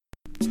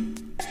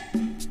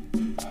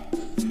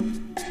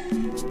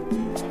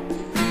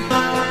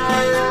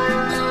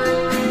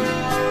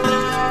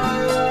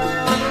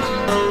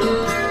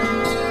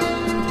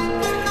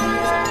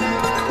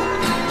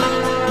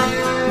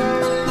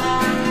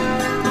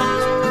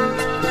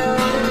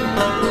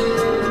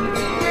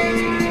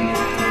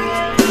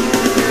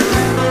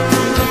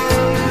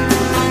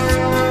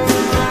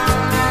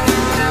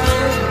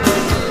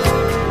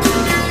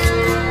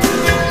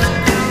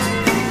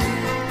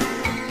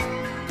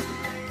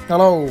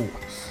Hello,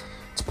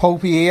 it's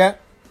Popey here.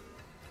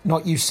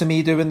 Not used to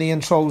me doing the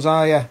intros,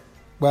 are you?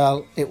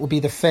 Well, it will be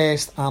the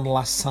first and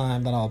last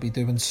time that I'll be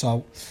doing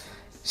so.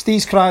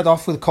 Steve's cried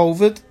off with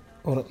COVID,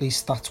 or at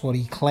least that's what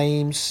he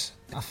claims.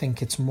 I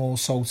think it's more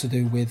so to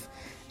do with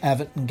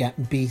Everton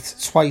getting beat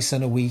twice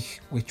in a week,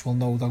 which will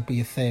no doubt be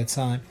a third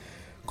time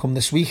come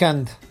this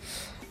weekend.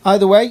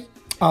 Either way,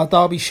 our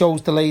Derby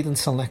show's delayed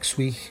until next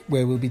week,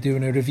 where we'll be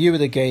doing a review of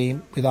the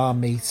game with our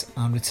mate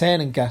and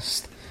returning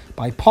guest,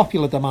 by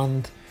popular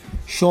demand,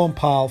 Sean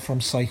Powell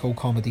from Psycho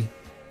Comedy.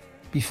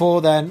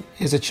 Before then,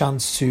 here's a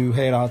chance to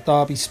hear our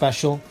Derby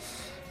special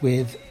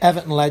with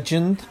Everton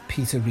legend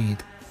Peter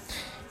Reid.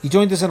 He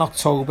joined us in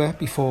October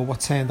before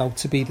what turned out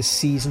to be the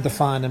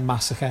season-defining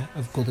massacre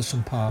of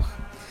Goodison Park.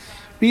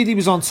 Reid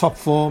was on top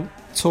form,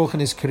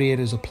 talking his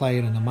career as a player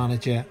and a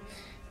manager,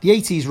 the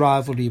 80s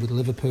rivalry with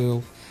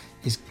Liverpool,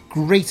 his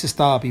greatest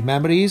Derby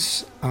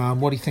memories, and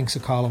what he thinks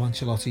of Carlo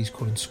Ancelotti's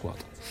current squad.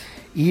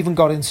 He even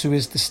got into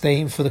his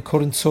disdain for the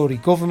current Tory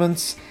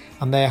government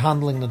and their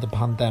handling of the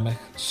pandemic,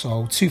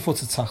 so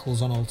two-footed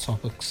tackles on all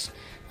topics,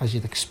 as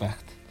you'd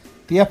expect.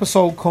 The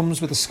episode comes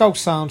with a Scout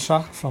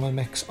soundtrack from a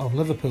mix of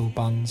Liverpool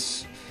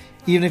bands.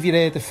 Even if you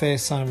heard the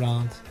first time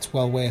round, it's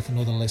well worth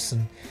another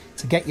listen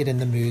to get you in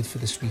the mood for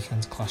this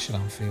weekend's clash at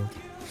Anfield.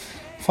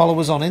 Follow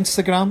us on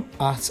Instagram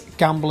at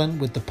Gambling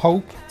with the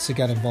Pope to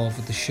get involved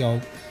with the show,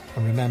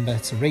 and remember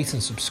to rate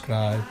and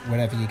subscribe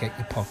wherever you get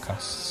your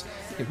podcasts.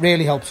 It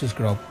really helps us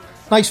grow.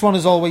 Nice one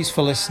as always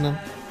for listening,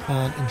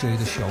 and enjoy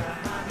the show.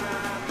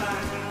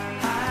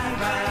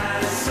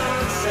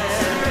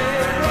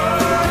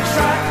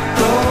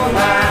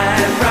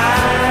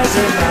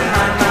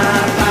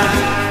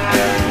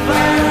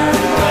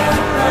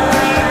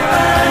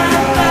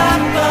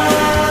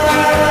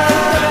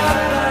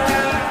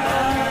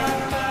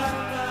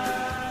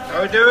 How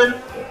are you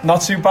doing?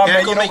 Not too bad,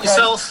 mate. Go make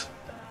yourself.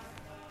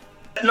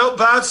 Not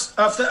bad.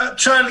 After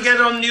trying to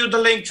get on the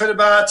link for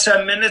about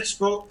 10 minutes,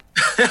 but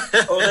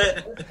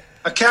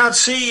I can't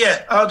see you.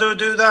 How do I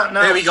do that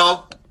now? There we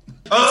go.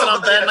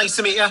 I'm Ben. Nice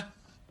to meet you.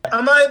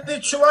 Am I a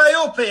bit too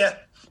high up here?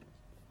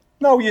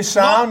 No, you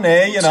sound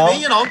there, you know.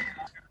 Me, you know.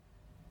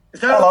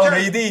 Is that Hello,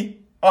 okay? Reedy.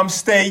 I'm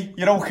Steve.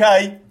 You're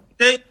okay?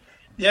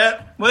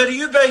 Yeah. Where are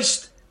you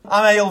based?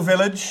 I'm Ale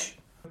Village.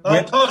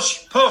 Oh,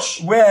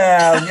 push.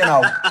 Well, you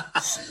know.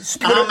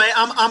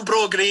 I'm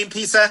Bro Green,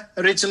 Peter.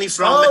 Originally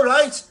from... Oh,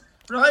 right.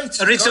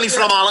 Originally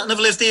from Allerton. I've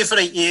lived here for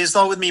 8 years,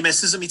 though, with me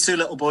missus and me 2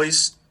 little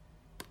boys.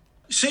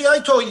 See, I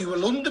thought you were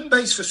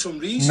London-based for some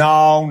reason.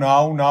 No.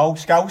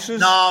 Scousers?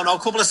 No, a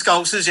couple of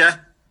Scousers, yeah.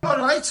 All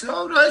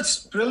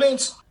right.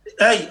 Brilliant.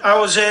 Hey,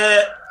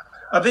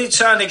 I've been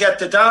trying to get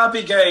the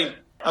Derby game.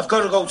 I've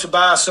got to go to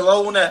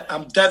Barcelona.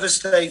 I'm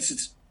devastated.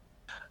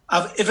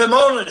 If I'm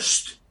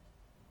honest,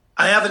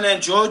 I haven't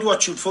enjoyed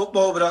watching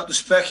football without the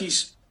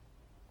Speckies.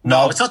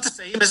 No, it's not the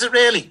same, is it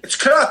really? It's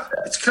crap.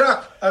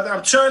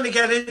 I'm trying to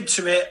get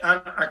into it,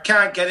 and I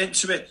can't get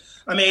into it.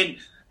 I mean,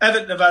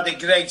 Everton have had a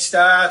great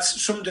start,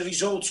 some of the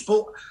results,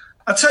 but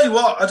I'll tell you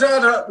what, I'd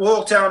rather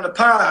walk down the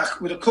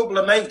park with a couple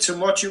of mates and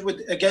watch it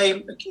with a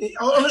game.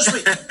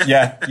 Honestly.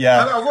 Yeah.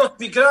 I watch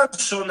my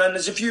grandson, and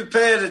there's a few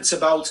parents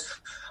about.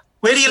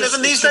 Where are you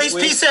living these days,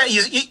 Peter?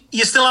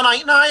 You're still on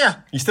Eighton, are you?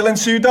 You still in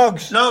Two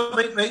Dogs? No,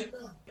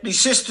 my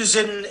sister's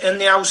in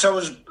the house I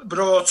was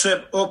brought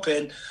up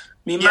in.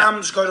 My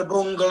mum's got a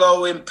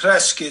bungalow in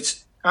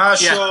Prescott.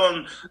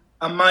 Sean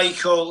and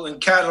Michael and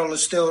Carol are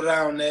still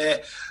around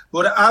there.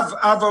 But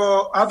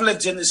I've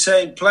lived in the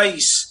same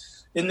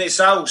place in this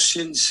house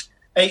since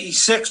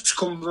 '86,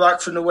 coming back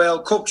from the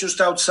World Cup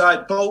just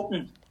outside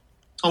Bolton.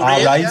 Oh,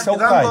 really? Right, If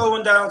okay. I'm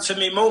going down to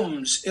my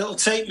mum's, it'll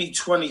take me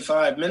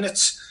 25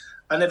 minutes.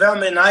 And if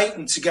I'm in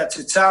Eighton to get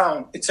to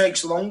town, it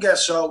takes longer.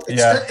 So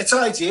it's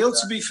ideal,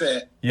 to be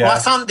fair. Yeah. Well,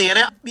 that's handy,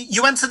 innit?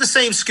 You went to the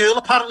same school,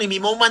 apparently. My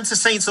mum went to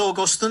St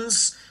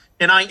Augustine's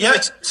in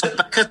Eighton,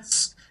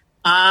 Beckett's.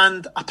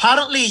 And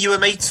apparently you were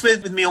mates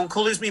with my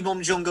uncle, who's my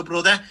mum's younger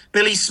brother,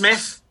 Billy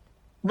Smith.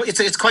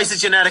 It's quite a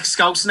generic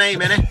Scouse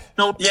name, isn't it?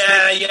 No.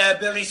 Yeah,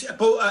 Billy.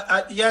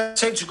 But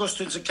St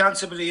Augustine's in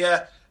Canterbury.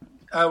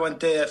 I went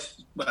there,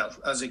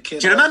 as a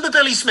kid. Do you remember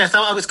Billy Smith?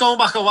 I was going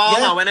back a while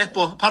now, innit?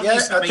 But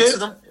apparently you're mates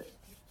with him.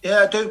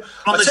 Yeah, I do.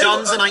 From the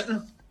Johns in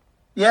Eighton.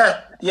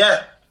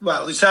 Yeah.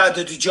 Well, it's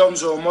either the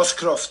Johns or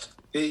Muscroft.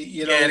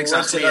 Exactly.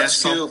 Went to that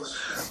school.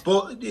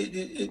 But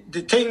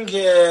the thing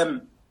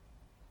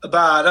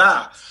about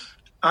that,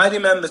 I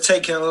remember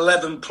taking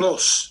 11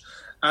 plus,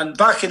 and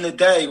back in the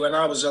day when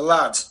I was a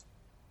lad,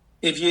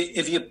 if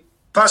you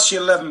passed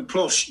your 11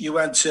 plus, you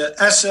went to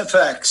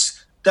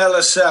SFX, De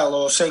La Salle,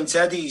 or St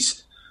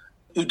Eddie's,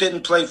 who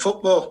didn't play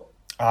football.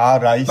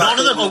 Right. None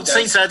of them,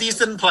 St Eddie's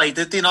didn't play,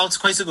 did they? No, it's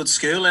quite a good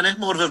school, isn't it?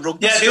 More of a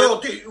rugby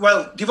school.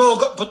 They've all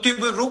got, but they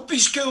were rugby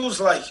schools,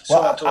 like. So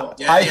I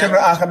thought.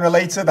 I can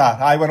relate to that.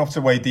 I went up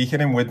to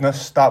Waydeacon in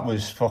Widnes. That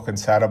was fucking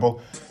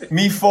terrible.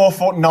 Me 4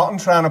 foot nothing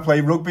trying to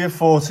play rugby at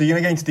 14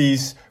 against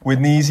these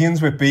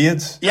Widnesians with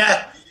beards.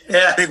 Yeah.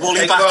 Big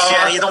woolly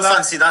backs, you don't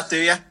fancy that,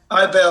 do you?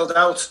 I bailed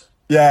out.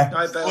 Yeah.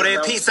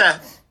 But Peter,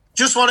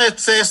 Just want to,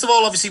 first of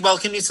all, obviously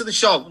welcome you to the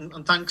show,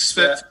 and thanks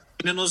for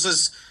joining us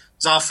as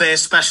our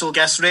first special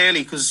guest,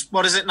 really, because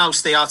what is it now,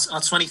 Steve? Our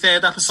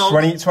 23rd episode?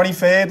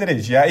 23rd it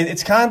is, yeah.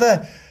 It's kind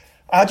of,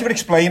 how do you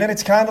explain it?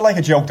 It's kind of like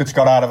a joke that's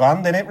got out of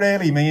hand, isn't it,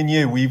 really? Me and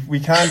you, we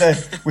kind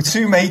of, we're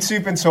two mates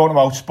who've been talking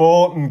about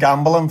sport and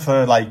gambling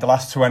for like the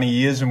last 20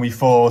 years, and we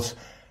thought,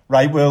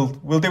 right,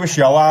 we'll do a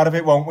show out of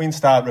it, won't we, and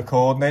start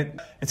recording it.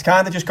 It's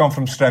kind of just gone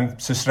from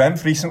strength to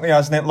strength recently,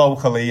 hasn't it,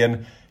 locally?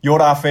 And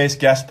you're our first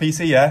guest,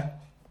 Peter, yeah?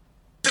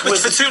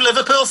 Which for two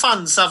Liverpool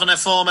fans, having a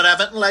former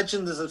Everton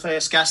legend as the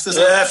first guest, isn't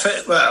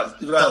it? Well,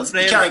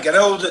 really. You can't get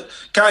older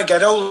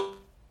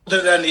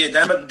than any of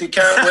them, and they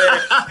can't wear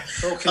I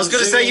was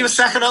going to say, you were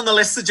second on the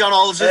list to John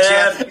Aldridge,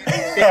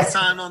 big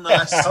time on the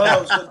list.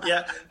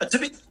 Yeah.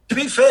 To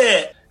be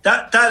fair,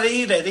 that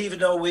era, even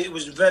though it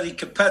was very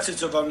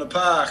competitive on the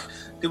park,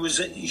 there was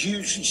a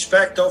huge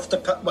respect off the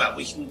park. Well,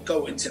 we can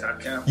go into that,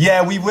 can't we?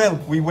 Yeah, we will.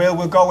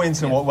 We'll go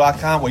into it. Well, I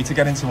can't wait to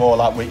get into all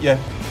that with you.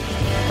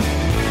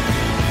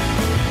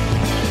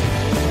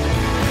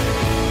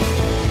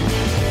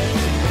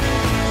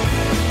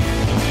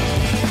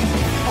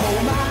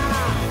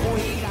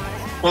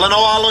 Well, I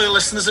know our loyal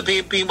listeners have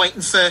been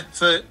waiting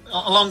for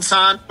a long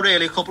time,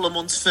 really, a couple of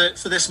months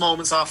for this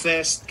moment, our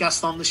first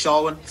guest on the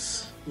show, and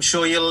I'm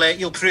sure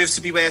you'll prove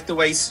to be worth the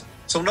wait.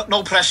 So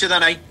no pressure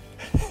then, eh?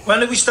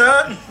 When are we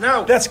starting?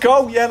 Now? Let's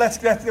go. Yeah,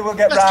 we'll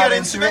get right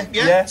into it.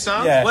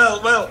 Yeah.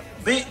 Well,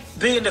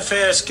 being the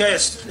first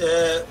guest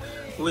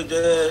with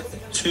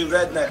two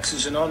rednecks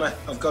is an honour,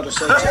 I've got to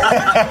say. I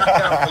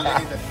can't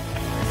believe it.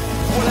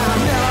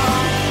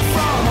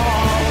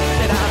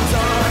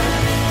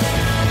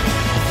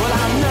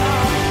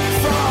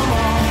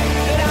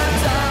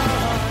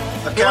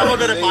 We'll have a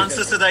bit of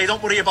banter today,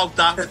 don't worry about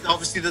that.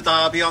 Obviously the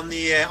derby on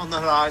the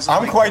horizon.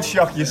 I'm quite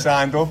shocked you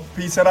signed up,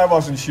 Peter. I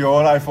wasn't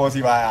sure. I thought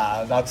you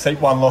might I'd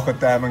take one look at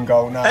them and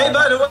go, nah. Hey,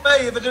 by the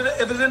way,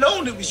 if I'd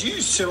known it was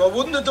used to, I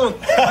wouldn't have done.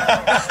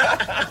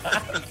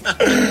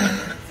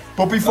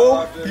 But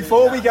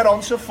before we get on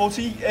to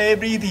footy,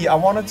 Reedy, I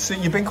wanted to,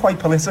 you've been quite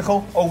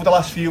political over the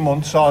last few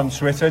months on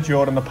Twitter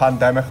during the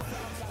pandemic.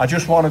 I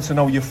just wanted to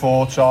know your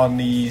thoughts on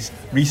these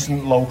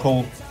recent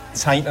local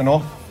tightening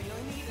up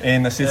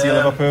in the city of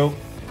Liverpool.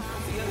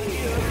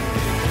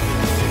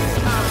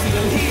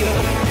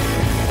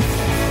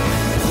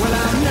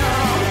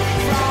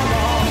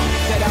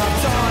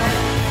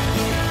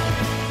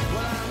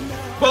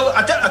 Well,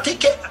 I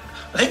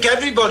think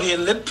everybody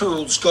in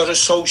Liverpool's got a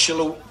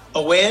social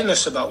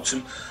awareness about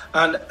him,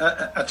 and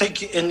I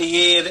think in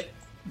the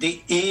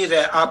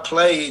era I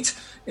played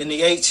in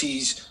the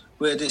 80s,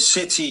 where the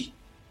city,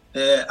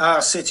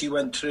 our city,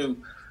 went through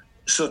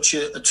such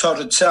a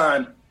torrid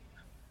time.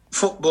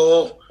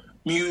 Football,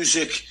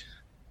 music,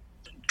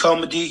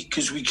 comedy,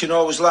 because we can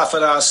always laugh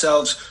at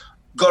ourselves,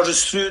 got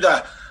us through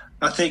that.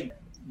 I think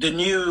the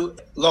new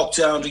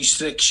lockdown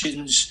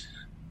restrictions,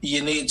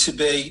 you need to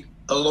be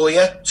a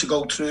lawyer to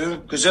go through.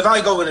 Because if I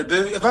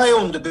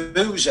owned a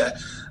boozer,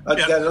 I'd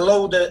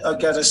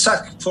get a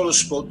sack full of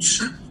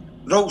spuds,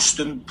 roast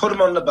them, put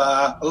them on the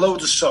bar, a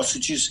load of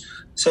sausages,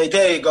 say,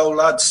 there you go,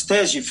 lads,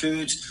 there's your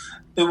food.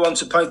 Who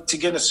wants a pint of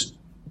Guinness?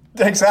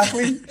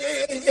 Exactly.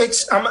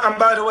 And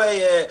by the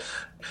way,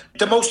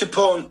 the most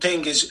important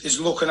thing is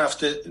looking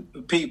after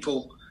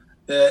people,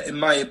 in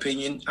my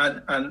opinion,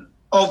 and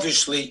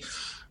obviously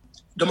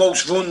the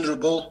most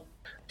vulnerable,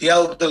 the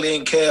elderly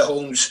in care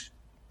homes.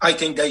 I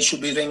think they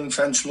should be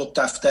ring-fenced, looked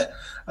after.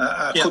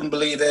 I couldn't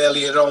believe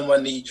earlier on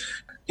when he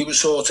was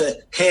sort of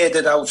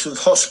herded out of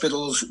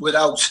hospitals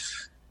without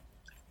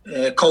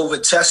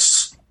COVID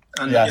tests.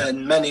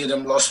 And many of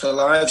them lost their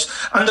lives.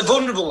 And the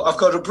vulnerable, I've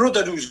got a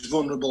brother who's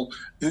vulnerable,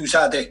 who's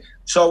had it.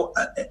 So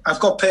I've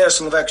got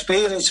personal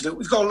experience of it.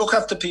 We've got to look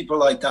after people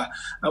like that,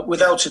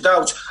 without a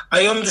doubt.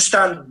 I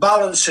understand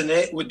balancing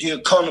it with the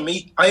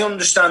economy. I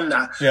understand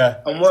that.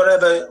 Yeah. And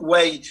whatever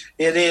way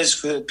it is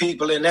for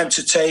people in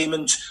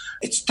entertainment,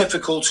 it's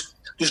difficult.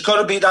 There's got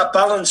to be that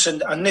balance.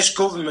 And this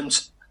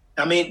government,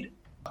 I mean,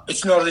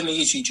 it's not an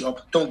easy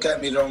job, don't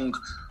get me wrong,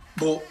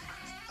 but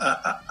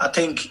I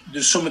think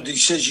there's some of the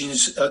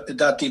decisions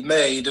that they've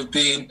made have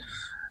been,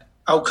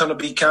 how can I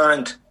be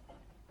kind?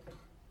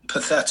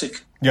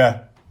 Pathetic.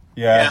 Yeah.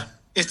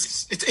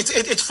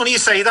 It's funny you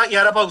say that,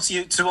 about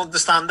you to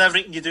understand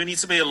everything. You do need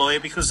to be a lawyer,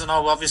 because I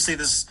know obviously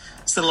there's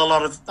still a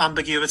lot of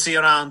ambiguity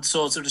around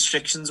sort of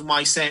restrictions and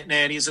why certain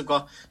areas have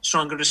got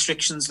stronger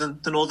restrictions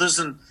than others.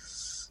 And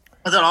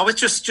I don't know, it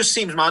just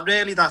seems mad,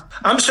 really, that.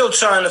 I'm still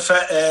trying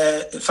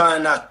to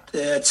find that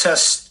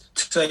test,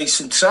 trace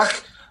and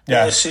track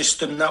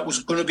system that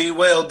was going to be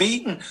well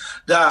beaten,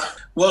 that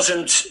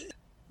wasn't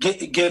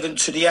given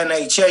to the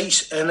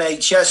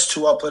NHS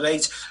to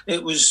operate.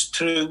 It was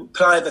through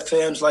private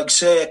firms like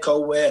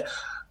Serco, where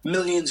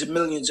millions and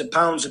millions of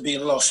pounds are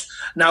being lost.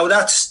 Now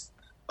that's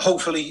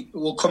hopefully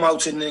will come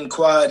out in an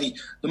inquiry.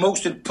 The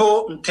most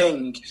important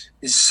thing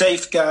is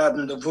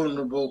safeguarding the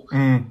vulnerable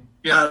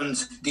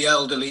and the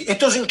elderly. It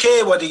doesn't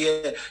care whether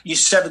you're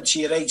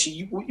 70 or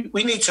 80.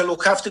 We need to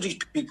look after these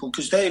people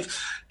because they've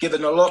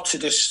given a lot to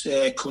this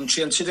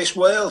country and to this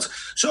world.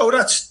 So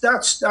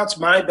that's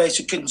my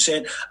basic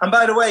concern. And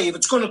by the way, if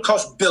it's going to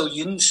cost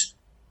billions,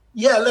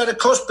 let it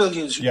cost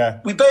billions. Yeah.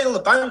 We bail the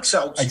banks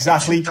out.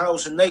 Exactly. In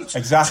 2008.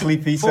 Exactly,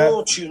 Peter.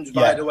 Fortunes,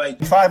 by the way.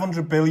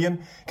 500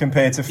 billion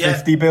compared to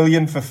 50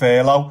 billion for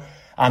furlough.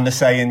 And they're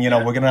saying,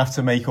 we're going to have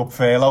to make up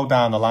furlough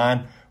down the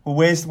line. Well,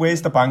 where's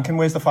the banking?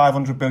 Where's the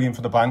 500 billion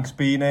for the banks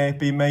being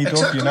made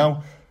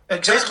up?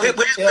 Exactly.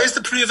 Where's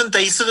the proven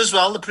data as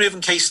well? The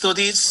proven case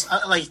studies,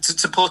 like to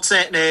support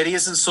certain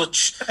areas and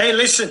such. Hey,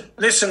 listen,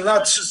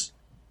 lads.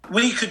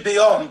 We could be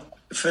on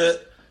for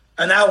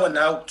an hour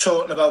now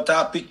talking about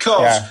that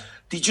because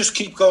they just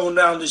keep going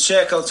round in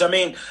circles. I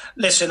mean,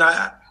 listen,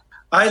 I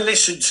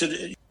listened to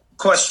the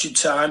Question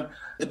Time.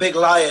 The big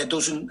liar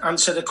doesn't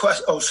answer the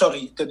question. Oh,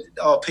 sorry, the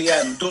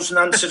RPM doesn't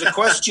answer the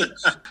question.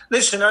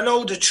 Listen, I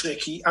know they're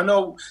tricky. I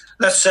know,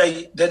 let's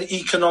say, they're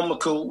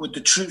economical with the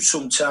truth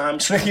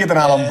sometimes. Trickier than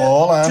Alan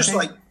Ball, aren't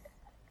they?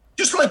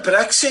 Just like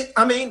Brexit.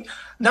 I mean,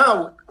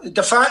 now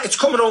it's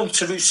coming home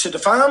to roost to the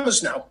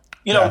farmers now.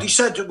 They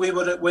said that we're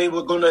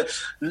going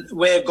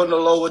to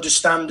lower the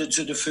standards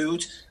of the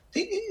food.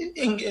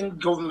 In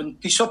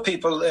government, they saw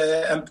people,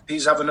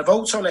 MPs having a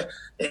vote on it.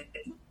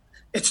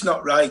 It's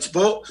not right,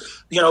 but,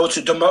 it's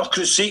a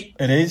democracy.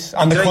 It is,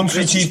 and the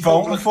country keeps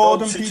voting for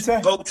them, Peter.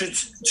 Voted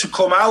to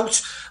come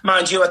out.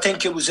 Mind you, I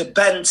think it was a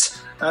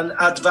bent and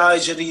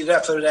advisory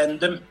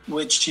referendum,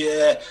 which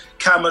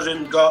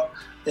Cameron got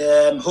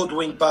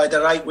hoodwinked by the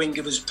right wing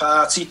of his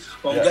party.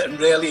 Well, I'm getting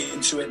really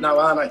into it now,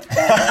 aren't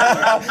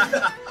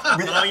I?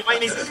 You might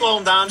need to slow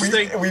him down,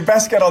 Steve. We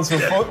best get on to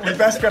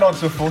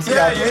footy,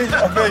 I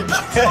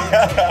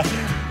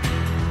think.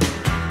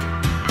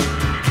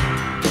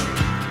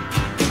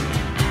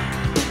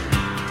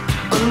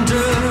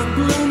 Under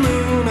blue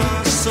moon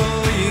I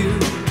saw you,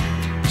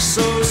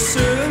 so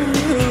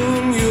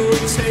soon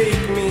you'll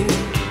take me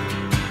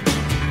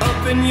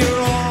up in your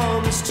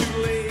arms, too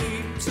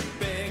late to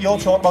beg. You're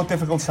talking about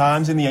difficult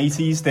times in the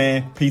 80s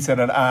there, Peter,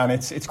 and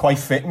it's quite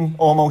fitting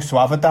almost to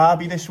have a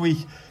derby this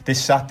week,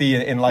 this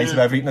Saturday, in light of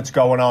everything that's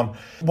going on.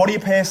 What are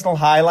your personal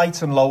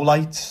highlights and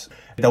lowlights,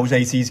 those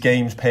 80s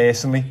games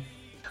personally?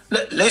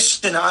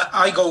 Listen,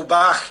 I go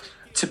back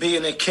to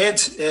being a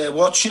kid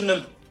watching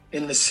them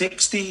in the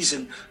 60s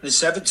and the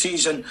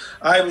 70s, and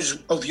I was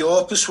of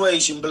your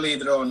persuasion,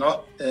 believe it or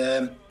not.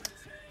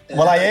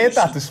 Well, I heard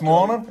that this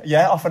morning,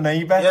 off a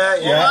neighbour.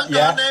 Yeah.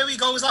 There we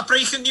go. Is that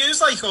breaking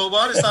news, or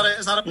what? Is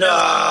that a...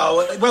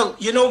 No, well,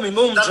 my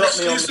mum dropped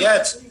me on the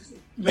head.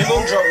 My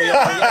mum dropped me on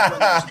the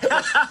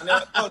head and I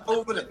got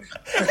over it.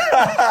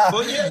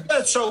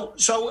 But so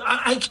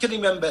I can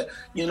remember,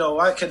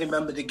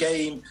 the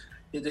game,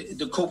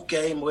 the cup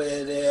game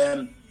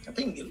where... I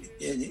think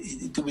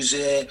there was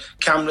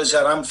cameras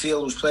at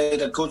Anfield was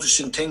played at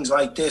Goodison, things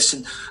like this,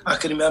 and I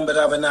can remember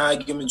having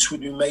arguments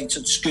with my mates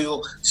at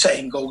school.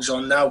 Same goes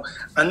on now,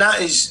 and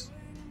that's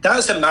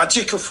the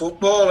magic of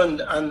football.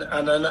 And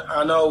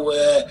I know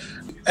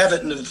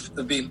Everton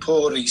have been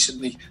poor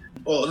recently,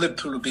 or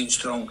Liverpool have been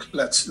strong.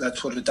 Let's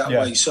put it that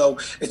way. So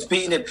it's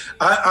been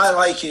I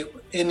like it.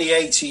 In the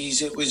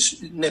 80s, it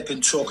was nip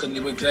and tuck, and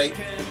they were great.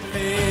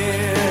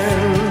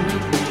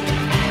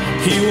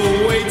 He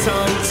will wait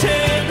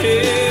until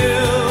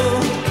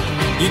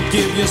you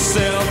give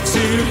yourself to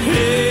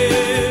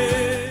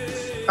him.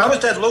 I was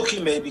dead lucky,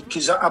 mate,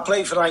 because I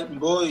played for Eighton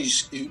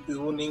Boys, who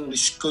won the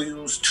English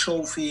Schools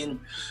Trophy in,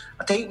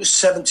 I think it was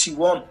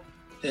 71.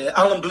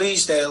 Alan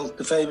Bleasdale,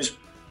 the famous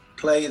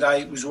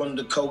playwright, was one of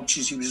the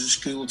coaches. He was a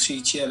school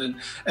teacher, and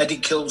Eddie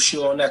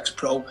Kilshaw,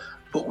 ex-pro.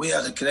 But we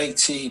had a great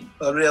team,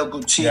 a real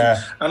good team.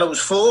 Yeah. And I was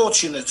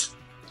fortunate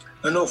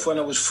enough when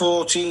I was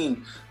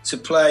 14 to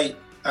play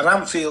at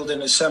Anfield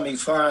in a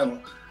semi-final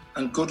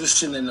and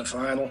Goodison in the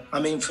final. I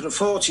mean, for a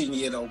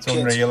 14-year-old kid,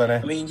 unreal, isn't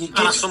it? I mean, you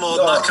can't ask for more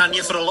than that, can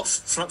you, for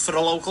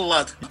a local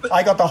lad?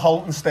 I got the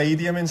Holton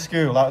Stadium in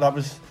school. That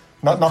was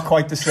not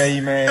quite the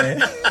same.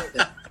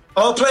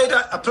 I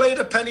played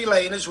at Penny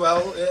Lane as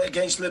well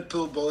against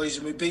Liverpool boys,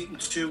 and we beat them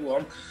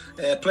 2-1.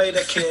 Played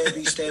at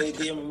Kirby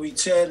Stadium, and we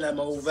turned them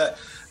over.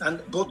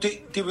 But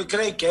they were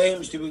great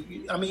games. They were,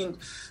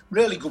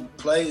 really good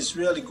players.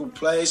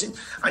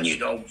 And you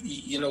know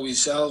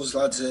yourselves,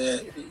 lads.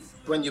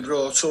 When you're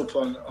brought up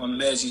on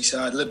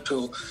Merseyside,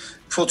 Liverpool,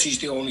 footy's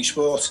the only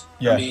sport.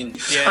 Yeah. And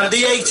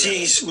the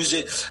 80s was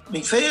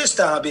my first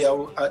derby.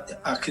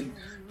 I can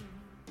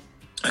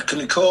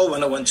recall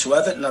when I went to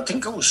Everton. I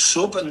think I was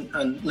sub,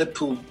 and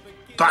Liverpool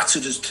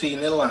battered us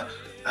 3-0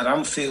 at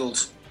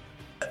Anfield,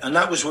 and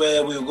that was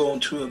where we were going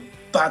through a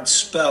bad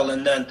spell.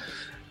 And then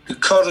the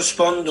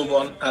corresponding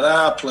one at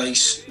our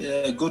place,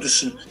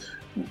 Goodison,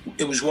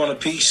 it was 1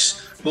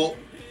 apiece. But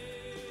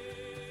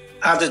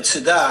added to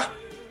that,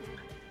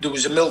 there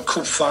was a Milk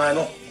Cup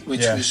final,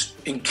 which was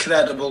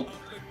incredible.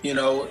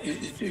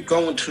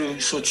 Going through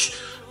such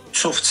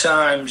tough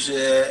times.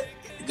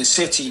 The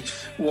City,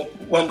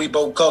 when we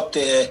both got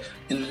there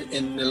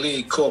in the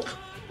League Cup,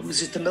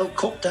 Was it the Milk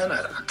Cup then?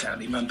 I can't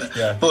remember.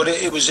 Yeah. But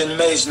it was an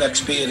amazing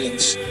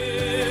experience.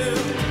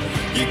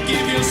 You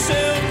give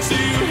yourself to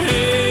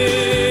him.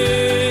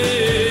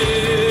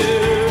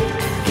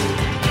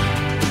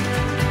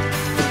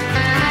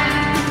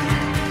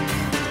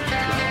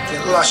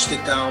 It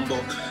lasted down,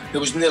 but it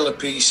was nil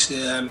apiece.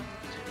 It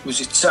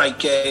was a tight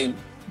game,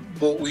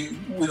 but we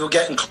were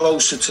getting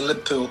closer to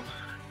Liverpool.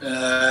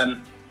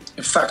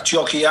 In fact,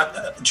 Jockey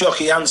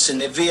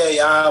Hansen, if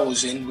VAR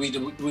was in, we'd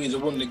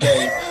have won the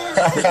game.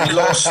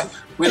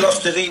 we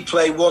lost the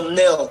replay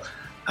 1-0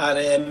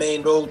 at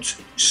Main Road.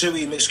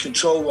 Suey missed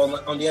control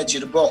on the edge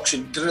of the box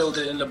and drilled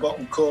it in the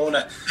bottom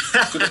corner.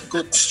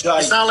 Good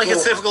strike. You sound like a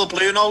typical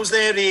blue nose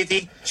there,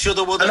 Reedy.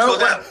 Shoulda, woulda,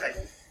 coulda.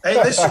 Hey,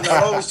 listen,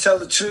 I always tell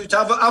the truth.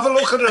 Have a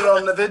look at it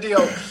on the video.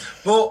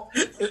 But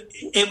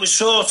it was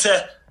sort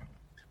of,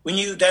 we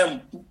knew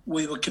then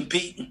we were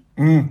competing.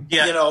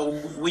 Yeah. You know,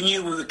 we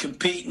knew we were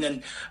competing,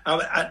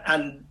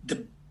 and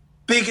the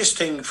biggest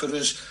thing for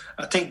us,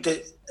 I think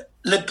that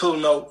Liverpool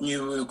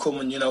knew we were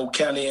coming. You know,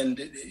 Kenny, and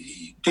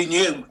they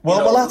knew.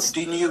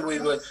 They knew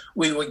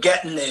we were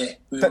getting there.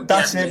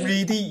 That's it,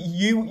 Reedy.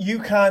 You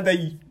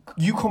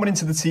coming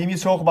into the team. You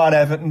talk about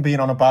Everton being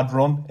on a bad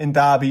run in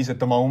derbies at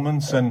the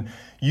moment, and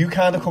you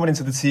kind of coming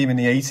into the team in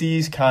the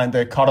 80s kind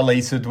of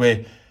correlated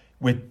with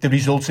the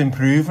results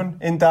improving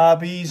in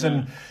derbies.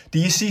 And do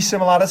you see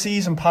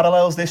similarities and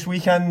parallels this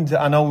weekend?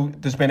 I know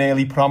there's been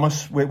early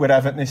promise with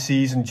Everton this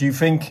season. Do you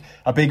think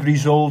a big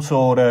result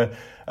or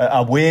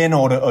a win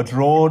or a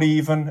draw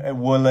even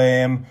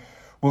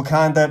will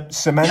kind of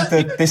cement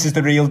that this is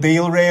the real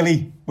deal,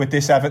 really, with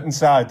this Everton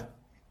side?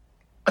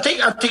 I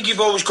think you've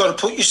always got to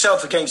put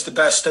yourself against the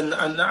best, and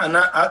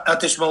at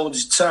this moment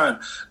in time,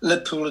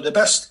 Liverpool are the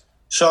best.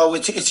 So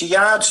it's a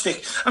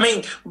yardstick. I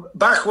mean,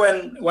 back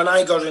when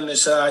I got in the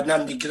side,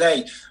 Andy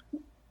Gray,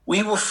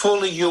 we were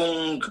full of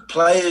young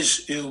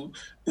players who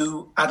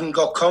hadn't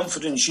got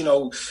confidence. You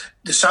know,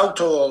 the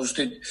Southalls,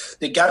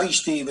 the Gary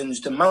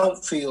Stevens, the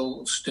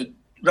Mountfields, the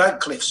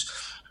Radcliffes,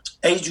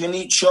 Adrian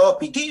Eat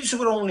Sharpie. These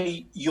were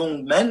only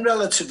young men,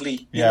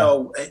 relatively. You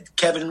know,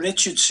 Kevin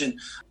Richardson.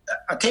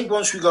 I think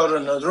once we got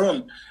on a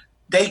run,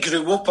 they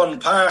grew up on the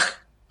park.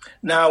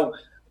 Now,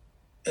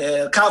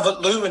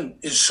 Calvert-Lewin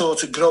is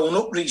sort of grown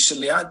up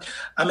recently. I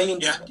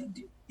mean,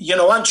 you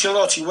know,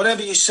 Ancelotti,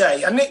 whatever you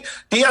say, and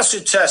the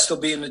acid test will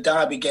be in the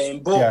derby game,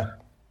 but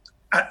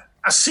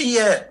I see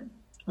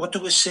what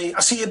do we see?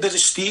 I see a bit of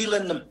steel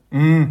in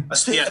them. I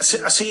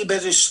see a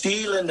bit of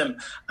steel in them,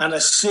 and I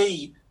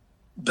see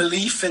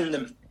belief in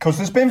them. Because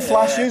there's been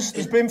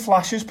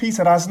flashes,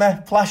 Peter, hasn't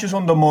there? Flashes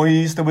under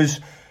Moyes. There was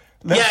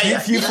a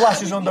few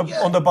flashes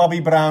under Bobby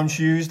Brown's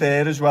shoes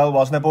there as well,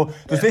 wasn't there? But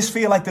does this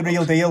feel like the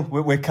real deal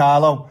with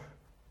Carlo?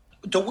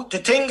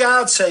 The thing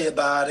I'd say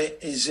about it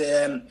is,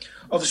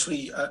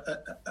 obviously,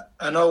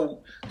 I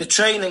know the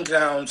training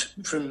ground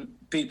from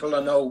people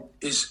I know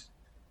is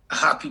a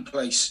happy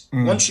place.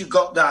 Once you've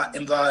got that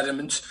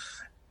environment,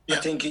 I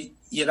think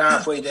you're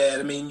halfway there.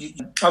 I mean,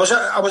 I was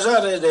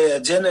at a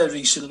dinner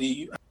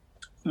recently.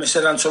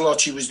 Mr.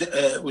 Ancelotti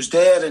was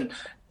there, and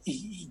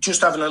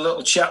just having a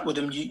little chat with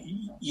him,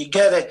 you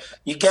get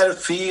a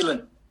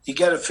feeling. You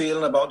get a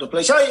feeling about the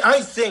place.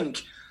 I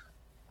think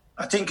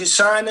his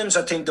signings.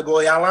 I think the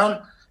boy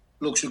Alan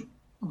looks a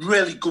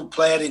really good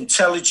player,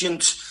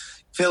 intelligent,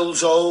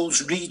 fills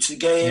holes, reads the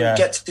game,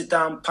 gets it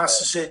down,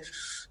 passes it.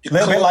 A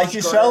little bit like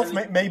yourself,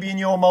 maybe in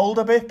your mould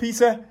a bit,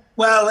 Peter.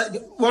 Well,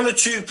 one or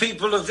two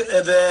people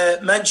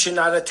have mentioned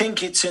that. I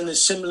think it's in a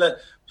similar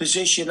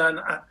position, and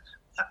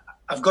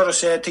I've got to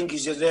say, I think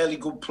he's a really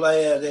good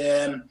player.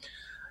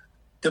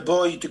 The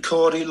boy,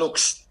 Decore,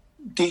 looks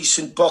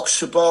decent, box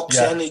to box,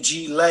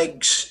 energy,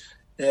 legs.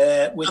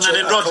 And then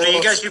in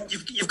Rodriguez,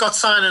 you've got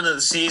signing of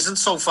the season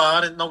so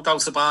far, and no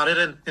doubt about it,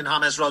 in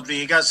James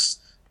Rodriguez.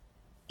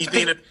 He's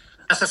been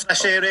a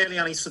fresh air really,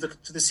 and he's for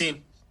the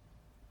team.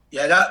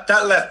 Yeah,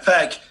 that left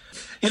peg.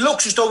 He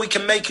looks as though he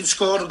can make and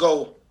score a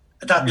goal.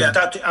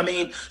 I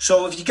mean,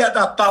 so if you get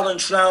that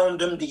balance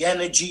round him, the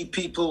energy,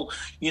 people,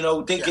 you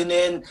know, digging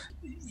in,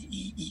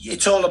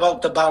 it's all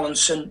about the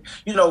balance. And,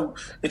 you know,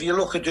 if you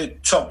look at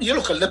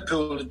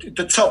Liverpool,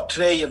 the top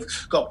three have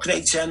got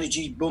great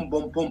energy, boom,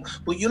 boom, boom.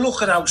 But you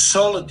look at how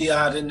solid they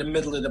are in the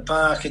middle of the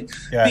park, and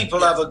people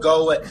have a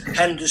go at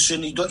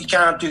Henderson. He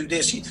can't do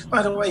this.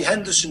 By the way,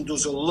 Henderson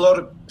does a lot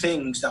of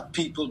things that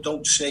people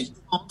don't see.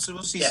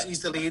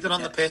 He's the leader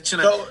on the pitch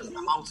and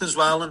out as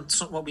well, and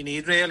something what we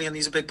need really, and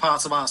he's a big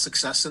part of our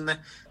success in there.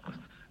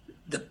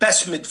 The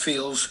best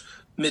midfielders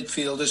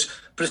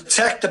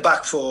protect the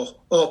back four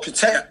or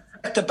protect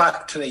the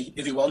back three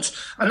if he wants,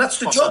 and that's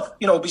the job.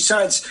 You know,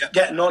 besides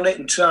getting on it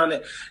and trying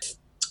to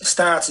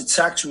start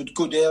attacks with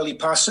good early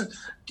passing,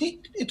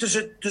 there's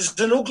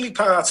an ugly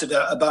part of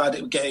about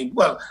the game.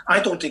 Well, I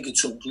don't think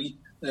it's ugly.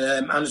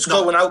 And it's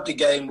going out the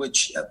game,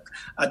 which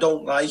I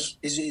don't like,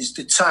 is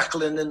the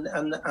tackling and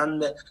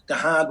the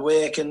hard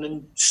work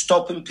and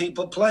stopping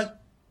people play.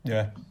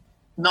 Yeah.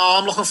 No,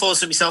 I'm looking forward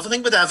to it myself. I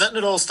think with Everton,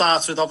 it all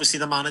starts with obviously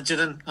the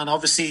manager and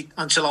obviously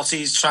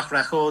Ancelotti's track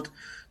record.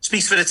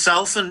 speaks for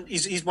itself, and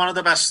he's one of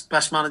the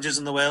best managers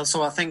in the world.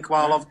 So I think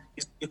while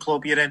your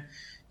club, you're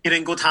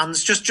in good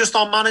hands. Just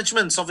on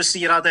management,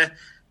 obviously you had a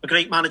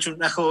great management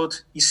record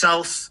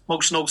yourself,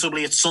 most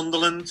notably at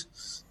Sunderland,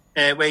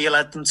 where you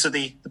led them to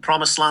the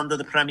promised land of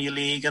the Premier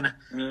League and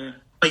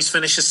place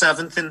finisher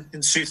 7th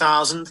in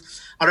 2000.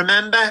 I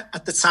remember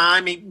at the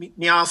time,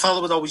 my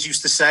father would always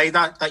used to say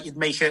that you'd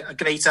make a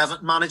great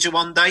Everton manager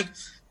one day.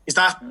 Is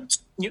that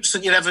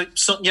something you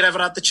ever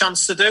had the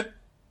chance to do?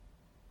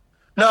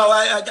 No,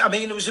 I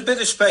mean, it was a bit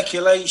of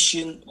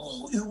speculation.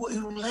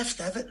 Who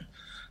left Everton?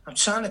 I'm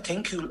trying to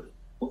think. Who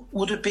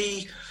would it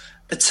be?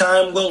 The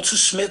time Walter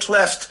Smith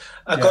left,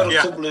 I got a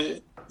couple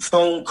of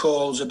phone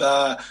calls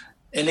about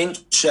an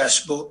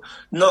interest, but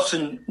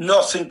nothing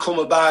come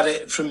about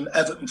it from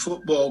Everton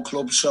Football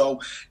Club. So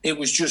it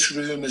was just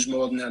rumours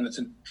more than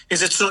anything.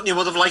 Is it something you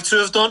would have liked to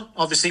have done?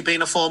 Obviously,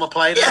 being a former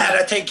player. Yeah,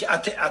 I think.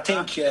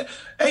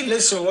 Hey,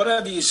 listen,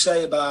 whatever you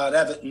say about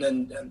Everton,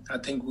 and I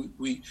think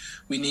we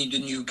need a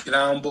new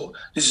ground, but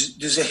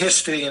there's a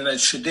history and a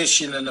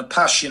tradition and a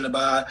passion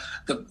about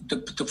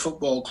the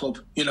football club,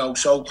 you know.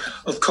 So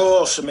of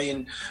course, I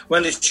mean,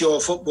 when it's your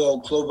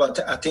football club,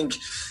 I think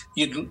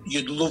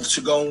you'd love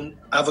to go and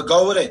have a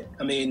go at it.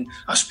 I mean,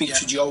 I speak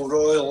to Joe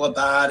Royle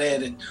about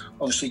it, and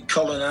obviously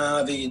Colin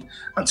Harvey,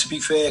 and to be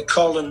fair,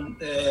 Colin.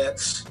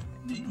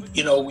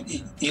 You know,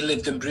 he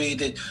lived and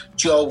breathed.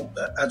 Joe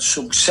had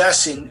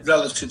success in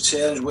relative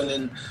terms,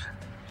 winning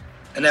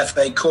an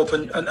FA Cup,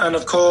 and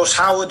of course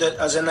Howard,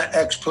 as an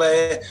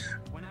ex-player,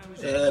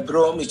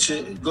 brought me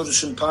to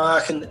Goodison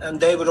Park, and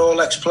they were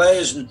all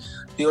ex-players, and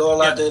they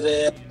all had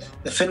their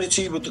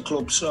affinity with the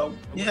club. So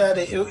yeah,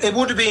 it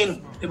would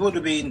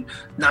have been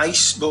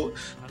nice, but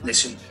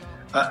listen,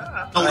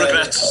 no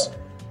regrets.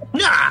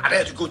 I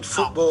had a good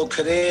football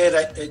career.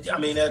 I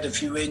mean, I had a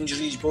few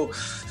injuries, but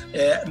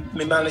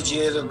my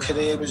managerial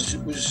career was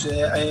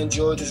I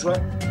enjoyed as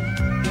well.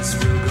 Yes,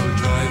 we'll go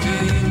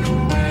driving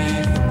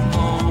away from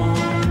home,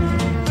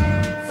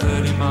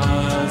 30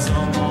 miles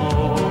or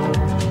more,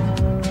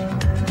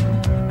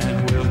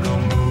 and we'll go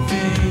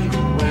moving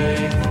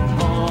away from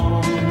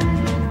home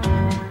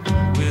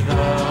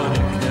without a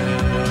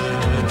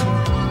care.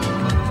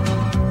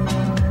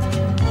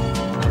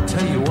 I'll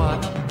tell you what.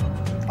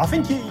 I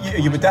think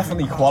you were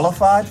definitely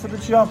qualified for the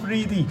job,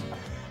 really.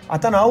 I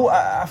don't know,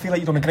 I feel like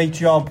you've done a great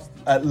job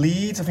at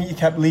Leeds. I think you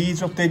kept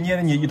Leeds up, didn't you?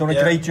 And you've done a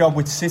great job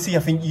with City. I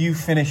think you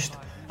finished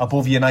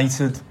above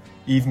United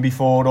even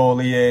before all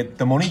the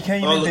money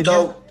came in, did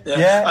you?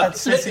 Yeah,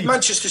 City.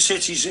 Manchester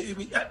City's,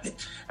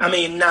 I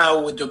mean, now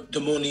with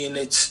the money, and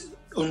it's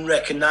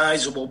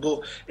unrecognisable,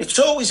 but it's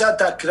always had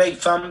that great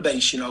fan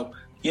base, you know.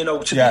 You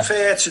know, to be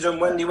fair to them,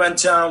 when they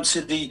went down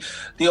to the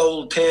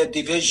old third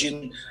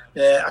division,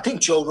 I think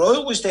Joe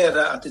Royle was there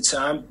at the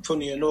time,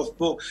 funny enough.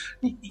 But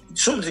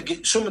some of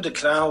the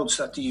crowds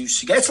that they used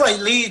to get, it's like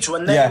Leeds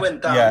when they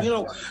went down. Yeah. You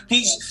know,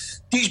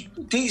 these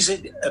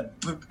are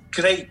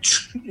great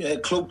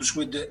clubs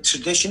with the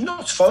tradition.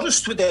 Not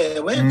Forest with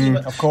their way,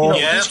 of course.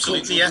 You know,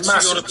 absolutely.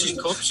 European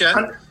Cups,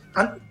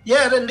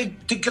 and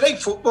the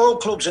great football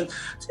clubs. And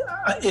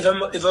if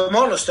I'm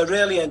honest, I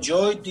really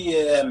enjoyed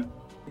the.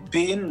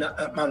 Being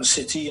at Man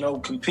City, you know,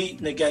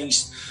 competing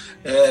against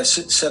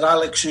Sir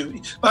Alex, who,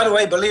 by the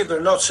way, believe it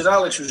or not, Sir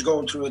Alex was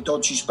going through a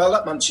dodgy spell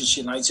at Manchester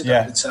United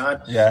at the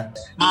time. Yeah.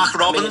 Mark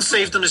Robins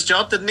saved him his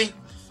job, didn't he?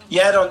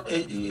 Yeah,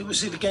 it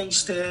was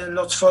against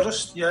Notts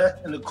Forest,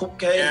 in the cup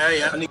game.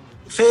 Yeah. And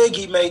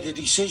Fergie made a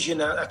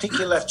decision. I think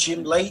he left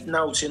Jim Leighton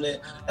out in a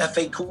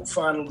FA Cup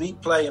final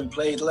replay and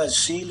played Les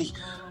Seeley.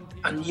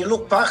 And you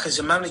look back as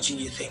a manager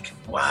and you think,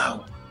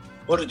 wow,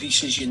 what a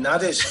decision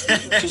that is.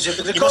 Because if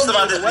it had gone the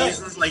other way,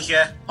 reasons, like,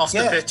 off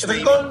the pitch, if it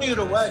had gone the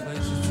other way.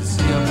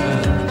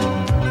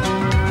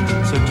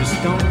 So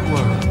just don't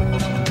worry.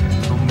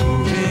 I'm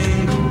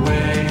moving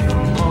away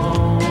from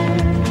home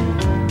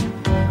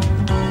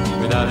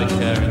without a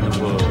care in the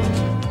world.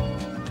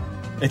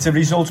 It's a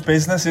results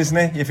business, isn't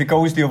it? If it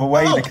goes the other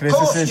way, the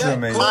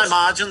criticism is... High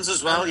margins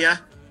as well,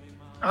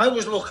 I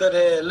was looking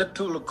at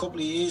Liverpool a couple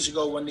of years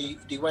ago when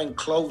they went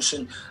close,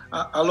 and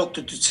I looked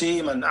at the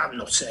team, and I'm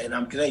not saying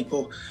I'm great,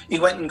 but he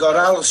went and got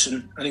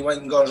Alisson, and he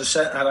went and got a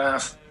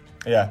centre-half.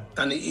 Yeah.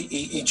 And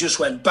he just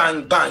went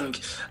bang, bang.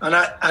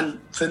 And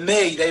for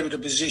me, they were the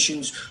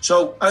positions.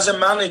 So as a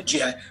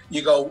manager,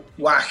 you go,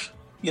 whack.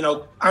 You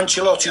know,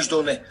 Ancelotti's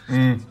done it.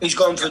 He's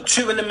gone for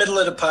 2 in the middle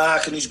of the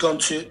park, and he's gone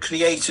to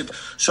creative.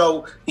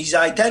 So he's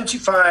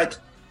identified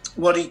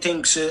what he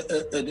thinks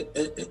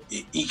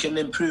he can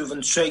improve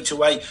and straight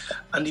away,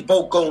 and they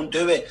both go and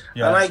do it.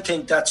 And I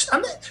think that's...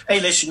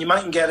 hey, listen, you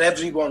mightn't get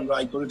everyone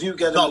right, but if you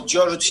get a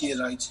majority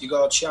right, you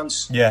got a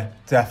chance. Yeah,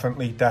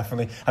 definitely.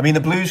 I mean,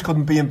 the Blues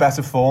couldn't be in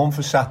better form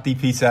for Saturday,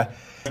 Peter.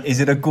 Is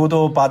it a good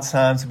or bad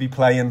time to be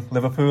playing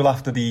Liverpool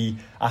after the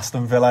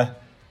Aston Villa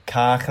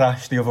car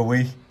crash the other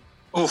week?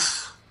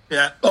 Oof,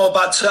 yeah. Oh,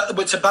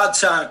 it's a bad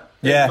time,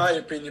 in my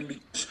opinion.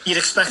 You'd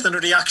expect a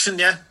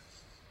reaction,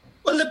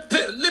 Well,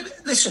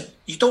 listen,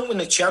 you don't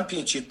win a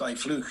championship by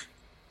fluke.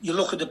 You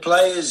look at the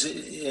players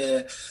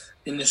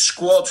in the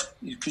squad,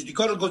 because you've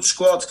got a good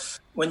squad.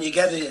 when you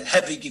get a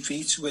heavy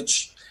defeat,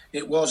 which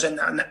it was, and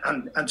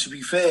to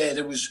be fair,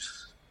 it was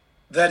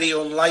very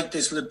unlike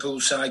this Liverpool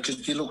side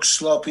because they looked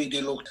sloppy, they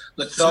looked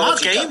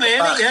lethargic. It was a mad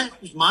game, really, yeah.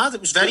 It was mad.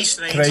 It was very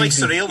strange, crazy. like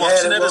surreal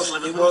watching it as a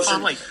Liverpool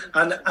fan. Like.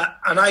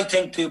 And I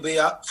think they'll be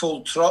at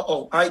full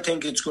throttle. I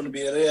think it's going to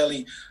be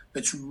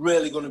it's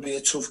really going to be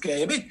a tough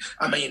game.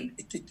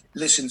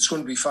 Listen, it's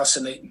going to be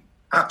fascinating.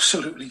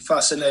 Absolutely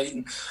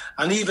fascinating.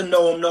 And even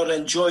though I'm not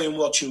enjoying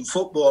watching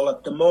football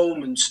at the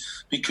moment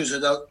because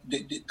of the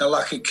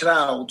lack of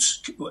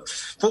crowds,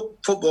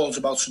 football's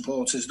about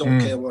supporters,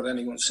 don't care what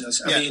anyone says.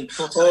 I mean,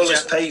 all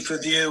this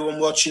pay-per-view and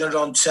watching it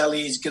on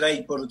telly is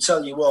great, but I'll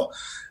tell you what,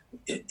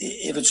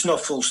 if it's not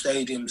full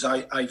stadiums,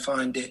 I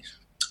find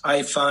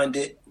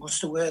it, what's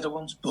the word I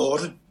want?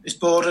 Boring. Is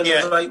boring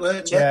the right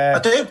word?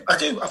 Yeah. I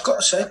do, I've got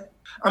to say.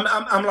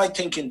 I'm like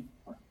thinking,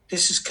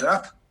 this is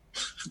crap.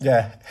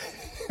 Yeah.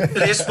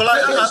 It is, but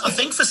I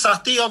think for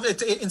Saturday,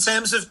 in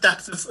terms of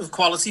depth of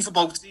quality for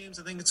both teams,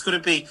 I think it's going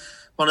to be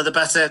one of the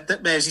better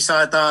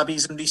Merseyside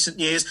derbies in recent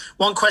years.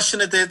 One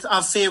question I did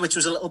have for you, which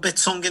was a little bit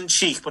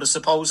tongue-in-cheek, but I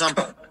suppose I'm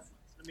my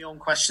own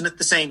question at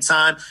the same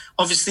time.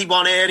 Obviously,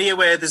 one area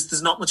where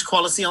there's not much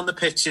quality on the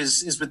pitch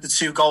is with the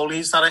two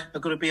goalies that are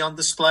going to be on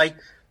display.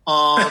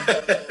 I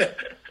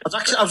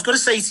was going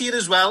to say to you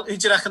as well, who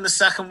do you reckon the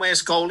second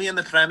worst goalie in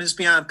the Prem is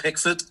behind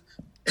Pickford?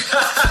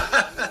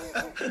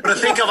 But I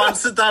think I've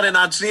answered that in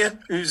Adrian,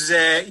 who's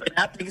I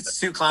think it's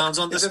two clowns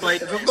on display.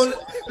 I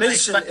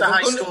expect a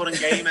high-scoring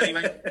game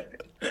anyway.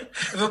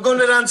 If I'm going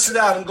to answer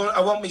that,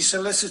 I want my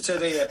solicitor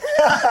here.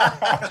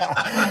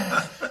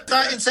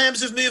 In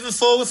terms of moving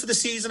forward for the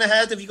season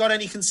ahead, have you got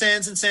any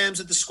concerns in terms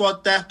of the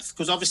squad depth?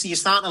 Because obviously your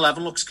starting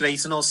 11 looks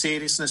great in all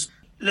seriousness.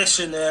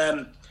 Listen,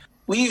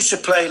 we used to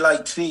play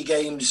like 3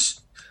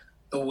 games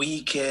a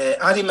week.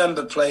 I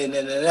remember playing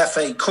in an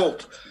FA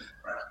Cup.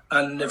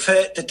 And the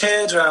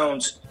third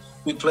round,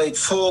 we played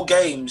 4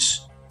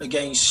 games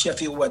against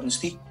Sheffield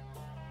Wednesday.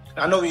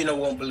 I know you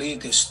won't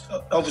believe this.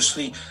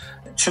 Obviously,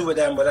 2 of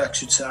them were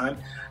extra time.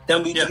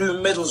 Then we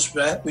drew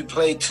Middlesbrough. We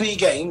played 3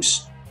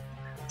 games.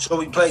 So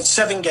we played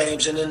 7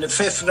 games. And in the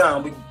 5th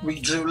round, we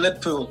drew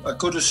Liverpool at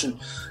Goodison.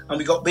 And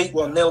we got beat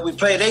 1-0. We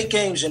played 8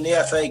 games in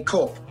the FA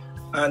Cup.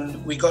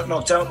 And we got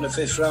knocked out in the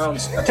 5th round.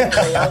 I think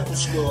Clay Alton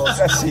scored.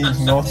 That seems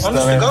nuts.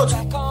 Honest to God.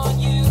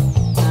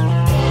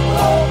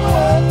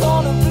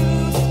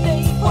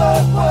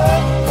 Work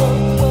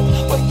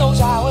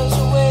those hours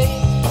away.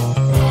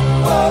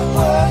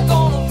 Work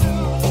on a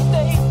blue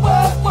day.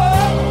 Work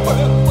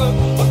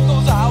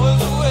those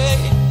hours away.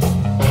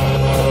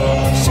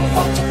 So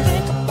what you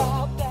think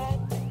about that?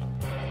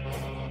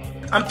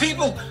 And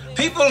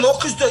people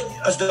look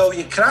as though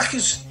you're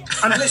crackers.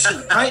 And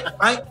listen,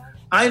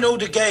 I know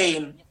the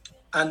game,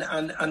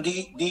 and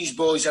these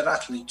boys are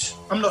athletes.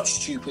 I'm not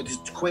stupid.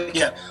 It's quick.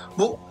 Yeah,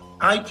 but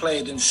I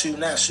played in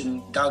Souness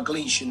and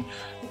Dalglish and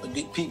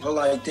people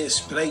like this,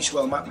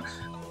 Bracewell, Matt.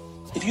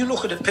 If you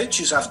look at the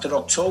pictures after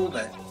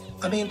October,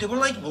 I mean, they were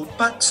like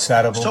mudbats.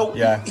 Terrible, so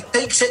yeah. It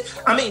takes it.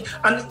 I mean,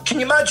 and can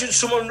you imagine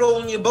someone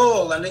rolling your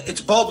ball and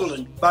it's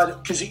bobbling,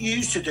 because it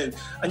used to do,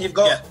 and you've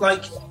got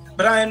like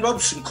Brian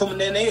Robson coming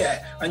in here,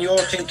 and you're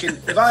thinking,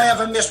 if I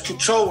ever miss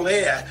control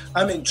here,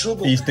 I'm in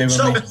trouble. He's doing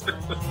so, me. Work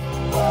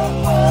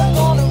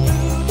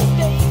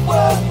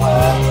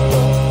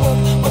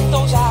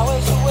those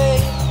hours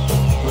away.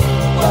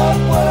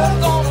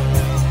 Work on a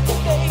blue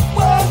day.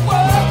 Work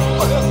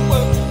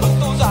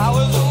those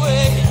hours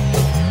away.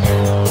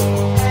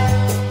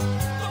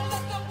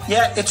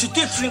 Yeah, it's a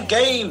different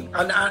game,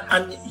 and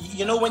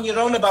when you're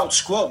on about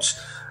squads,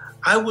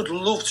 I would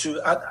love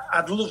to.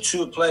 I'd love to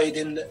have played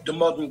in the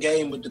modern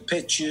game with the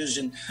pitches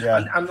and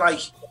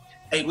like,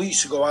 hey, we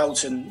used to go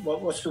out and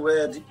what's the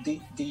word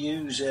they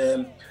use?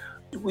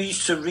 We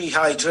used to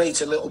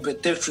rehydrate a little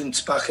bit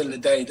different back in the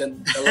day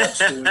than the lads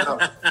do now.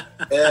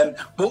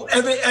 But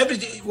every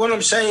what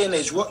I'm saying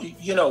is,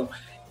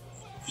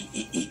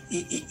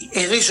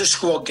 it is a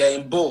squad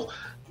game, but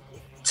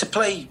to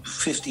play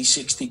 50,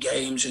 60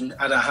 games and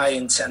at a high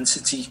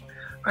intensity,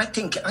 I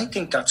think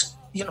that's,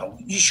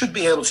 you should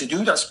be able to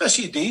do that,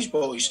 especially these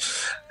boys.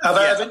 Have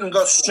Everton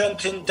got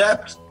strength in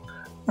depth?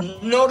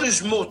 Not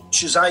as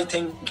much as I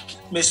think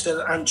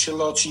Mr.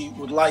 Ancelotti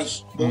would like,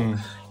 but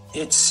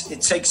it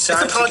takes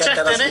time to get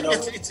that.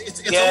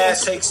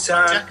 It takes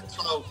time.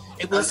 So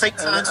it will take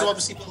time to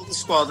obviously build the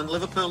squad, and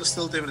Liverpool are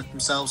still doing it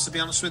themselves, to be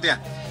honest with you.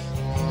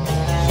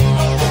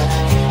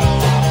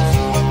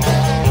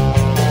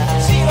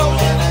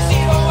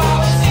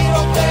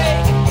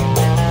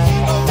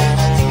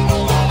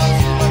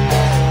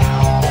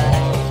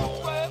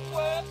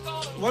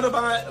 What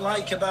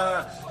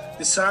about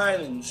the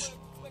signings?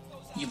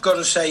 You've got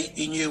to say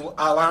he knew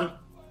Alan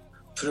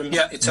from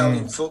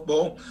Italian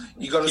football.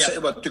 You've got to say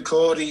what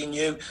Decore he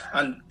knew,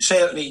 and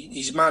certainly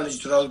he's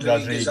managed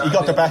Rodriguez. He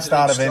got the best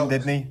out of him,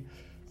 didn't he?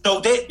 So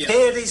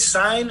there is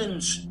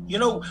signings. You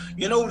know.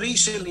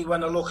 Recently,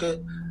 when I look at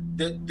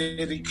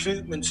the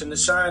recruitment and the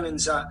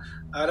signings at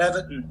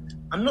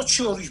Everton, I'm not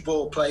sure he's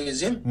brought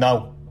players in.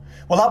 No.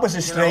 Well, that was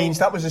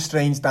a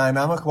strange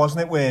dynamic,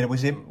 wasn't it? Where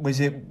was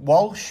it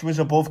Walsh was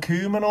above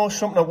Koeman or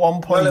something at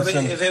one point? Well,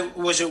 if it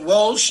was it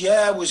Walsh,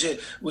 yeah. Was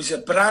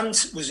it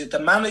Brandt? Was it the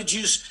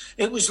managers?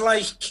 It was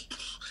like,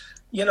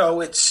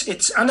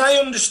 it's, and I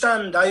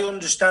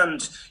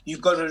understand.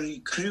 You've got a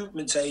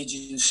recruitment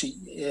agency,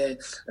 a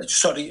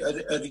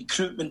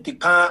recruitment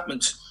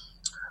department,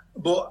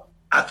 but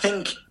I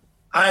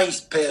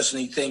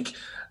personally think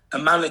a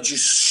manager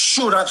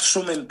should have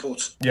some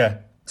input. Yeah.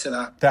 To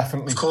that.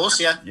 Definitely. Of course,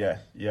 yeah. Yeah.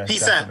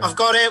 Peter, definitely. I've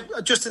got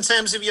just in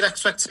terms of your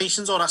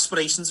expectations or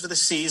aspirations for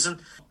this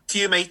season, a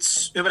few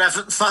mates who were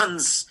Everton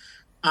fans,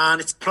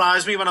 and it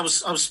surprised me when I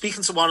was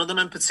speaking to one of them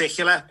in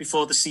particular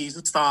before the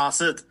season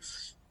started,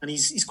 and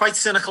he's quite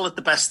cynical at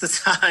the best of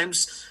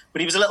times,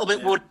 but he was a little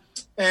bit worried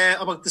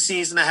about the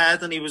season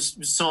ahead, and he was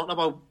talking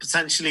about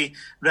potentially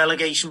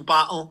relegation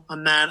battle,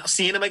 and then I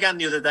seen him again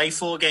the other day,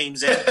 4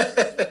 games in,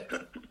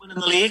 winning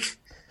the league.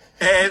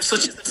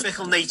 Such is the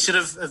fickle nature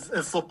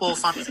of football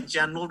fans in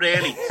general,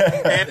 really.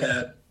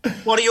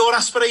 What are your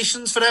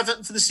aspirations for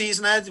Everton for the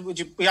season ahead? Would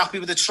you be happy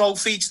with a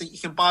trophy? Do you think you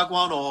can bag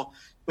one, or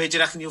where do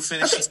you reckon you'll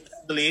finish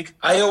the league?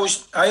 I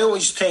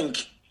always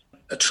think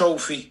a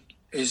trophy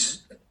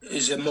is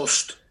a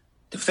must.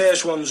 The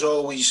first one's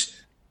always,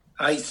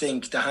 I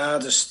think, the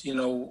hardest.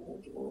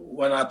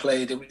 When I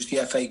played, it was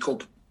the FA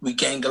Cup. We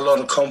gained a lot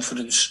of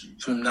confidence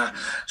from that.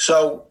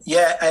 So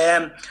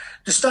the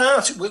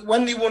start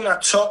when they won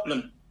at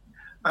Tottenham,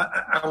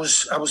 I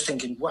was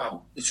thinking,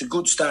 wow, it's a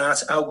good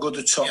start. How good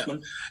at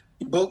Tottenham?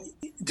 Yeah. But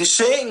there's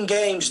certain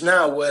games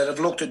now where I've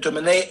looked at them,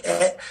 and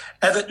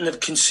Everton have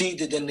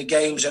conceded in the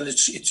games, and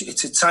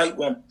it's a tight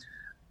one.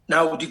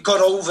 Now they've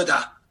got over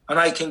that, and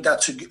I think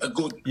that's a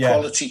good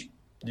quality.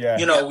 Yeah.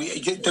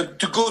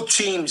 The good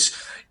teams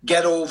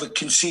get over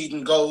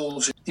conceding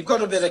goals. They've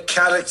got a bit of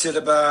character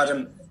about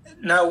them.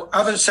 Now,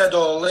 having said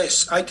all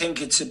this, I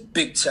think it's a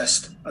big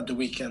test at the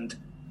weekend.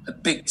 A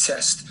big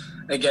test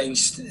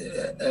against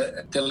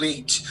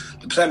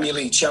the Premier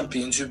League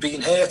champions who've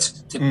been hurt.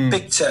 It's a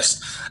big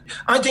test.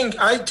 I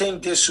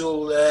think this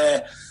will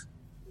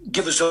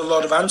give us a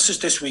lot of answers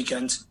this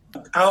weekend.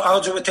 How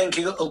do I think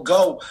it'll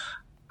go?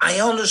 I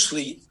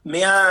honestly, my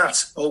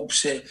heart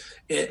hopes it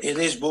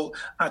is, but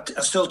I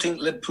still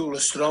think Liverpool are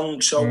strong.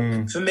 So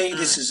for me,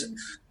 this is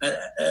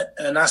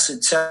an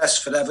acid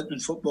test for Everton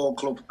Football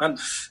Club, and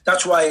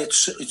that's why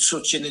it's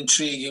such an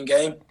intriguing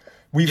game.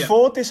 We've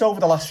fought this over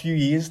the last few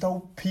years,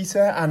 though,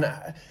 Peter, and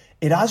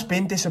it has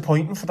been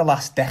disappointing for the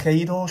last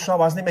decade or so,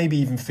 hasn't it? Maybe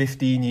even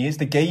 15 years.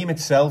 The game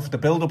itself, the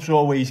build-up's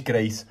always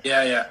great.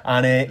 Yeah.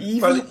 And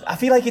I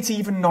feel like it's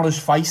even not as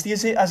feisty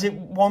as it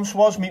once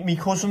was. My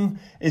cousin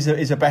is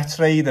a bet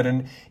trader,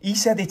 and he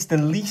said it's the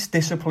least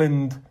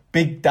disciplined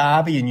big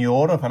derby in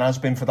Europe, and has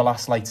been for the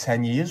last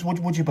 10 years.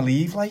 Would you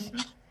believe, Well,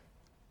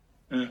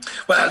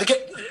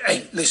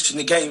 listen,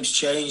 the game's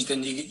changed,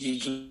 and you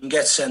can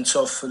get sent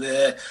off for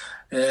the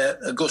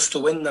Augusta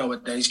win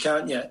nowadays,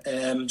 can't you?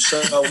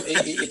 So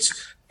it's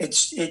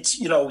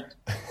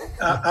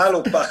I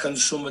look back on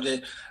some of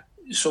the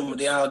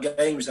our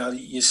games that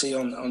you see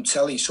on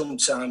telly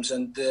sometimes,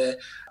 and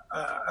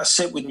I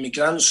sit with my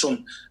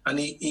grandson, and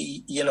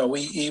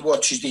he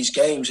watches these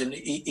games, and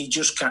he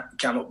just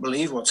cannot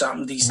believe what's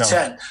happened. He's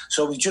 10,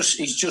 so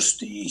he's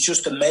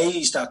just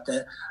amazed at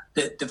the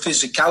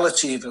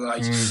physicality of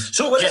it.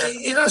 So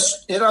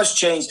it has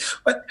changed.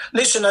 But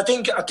listen, I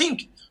think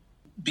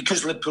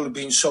because Liverpool have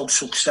been so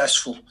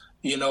successful,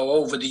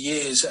 over the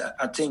years,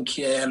 I think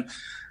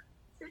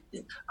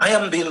I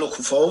haven't been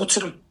looking forward to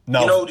them.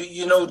 No.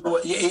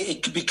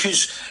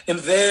 Because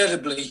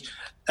invariably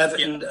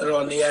Everton are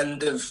on the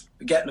end of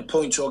getting a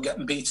point or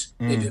getting beat.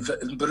 If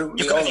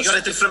brutally honest. You've got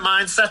a different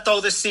mindset though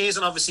this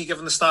season, obviously,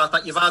 given the start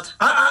that you've had.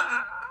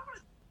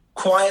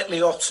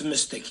 Quietly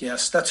optimistic,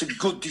 yes. That's a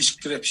good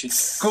description.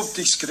 Good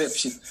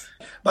description.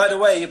 By the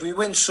way, if we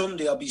win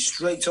Sunday, I'll be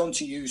straight on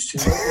to you two.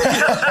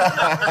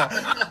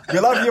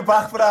 We'll have you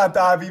back for our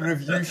derby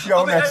review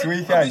show next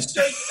weekend.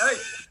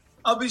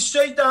 I'll be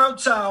straight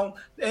downtown,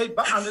 and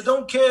I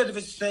don't care if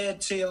it's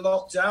third tier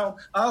lockdown.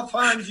 I'll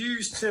find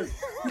you too.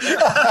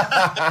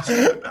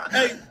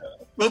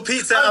 Well,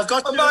 Peter, I've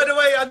got. And by the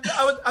way,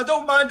 I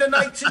don't mind a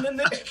night in the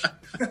nick.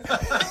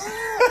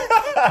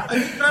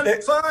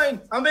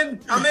 Fine. I'm in.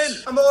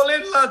 I'm all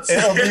in, lads.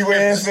 It'll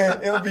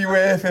be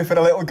worth it for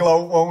a little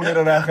gloat, won't it?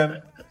 I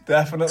reckon.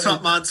 Definitely.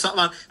 Top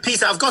man.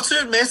 Peter, I've got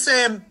to admit,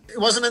 it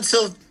wasn't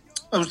until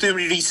I was doing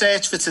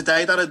research for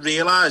today that I'd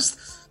realised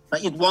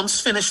that you'd once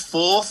finished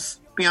 4th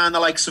behind the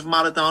likes of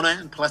Maradona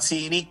and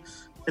Platini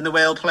in the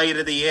World Player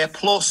of the Year.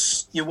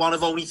 Plus, you're one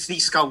of only 3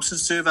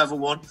 Scousers to have ever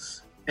won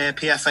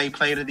PFA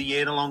Player of the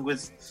Year, along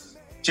with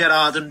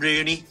Gerrard and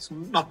Rooney.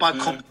 Some not bad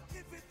company.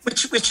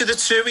 Which of the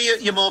two are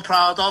you're more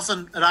proud of,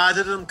 and are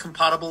either of them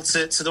comparable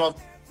to the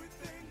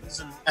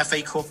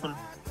FA Cup and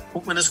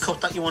Cup Winners' Cup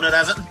that you won at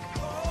Everton?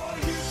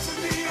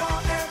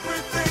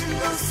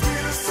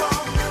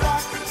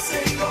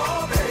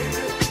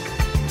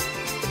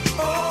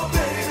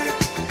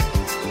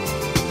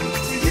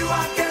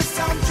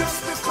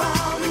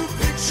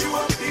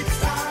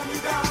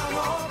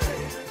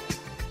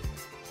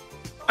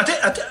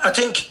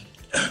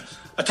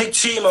 think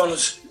team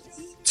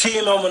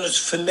honours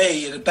for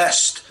me are the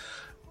best,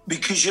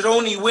 because you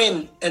only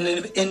win an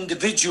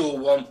individual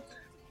one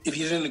if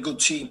you're in a good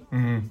team.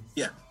 Mm-hmm.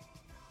 Yeah,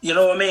 you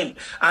know what I mean.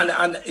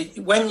 And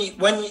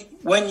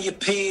when your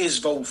peers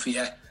vote for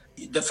you,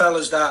 the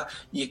fellas that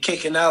you're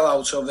kicking hell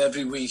out of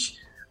every week,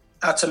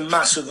 that's a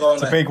massive honour.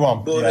 It's a big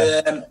one.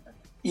 But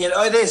you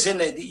know, it is,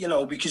 isn't it? You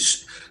know,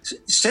 because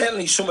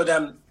certainly some of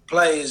them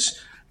players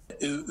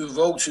who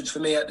voted for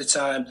me at the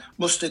time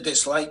must have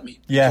disliked me,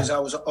 because I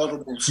was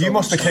horrible. You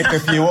must have kicked a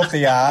few up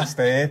the arse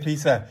there,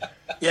 Peter.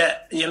 Yeah,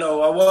 you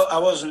know, I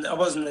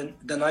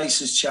wasn't the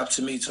nicest chap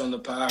to meet on the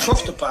park.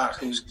 Off the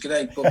park, it was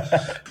great, but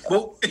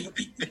do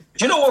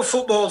you know what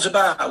football's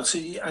about?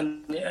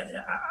 And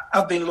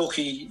I've been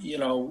lucky, you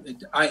know,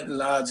 Eighton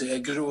lads. I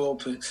grew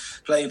up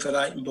playing for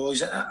Eighton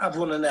boys. I've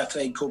won an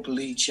FA Cup, a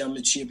League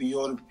Championship,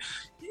 Europe.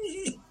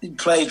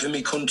 Played for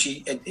my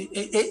country.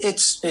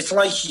 It's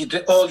like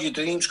all your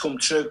dreams come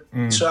true.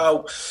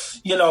 So,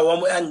 you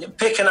know, and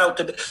picking out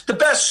the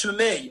best for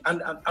me,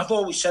 and I've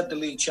always said the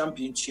League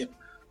Championship,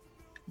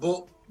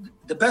 but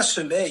the best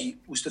for me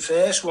was the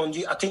first one.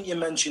 I think you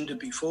mentioned it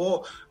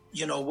before.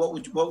 You know, what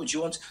would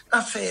you want?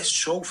 That first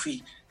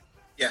trophy,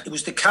 it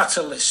was the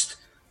catalyst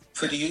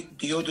for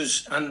the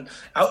others. And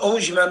I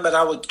always remember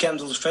Howard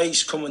Kendall's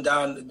face coming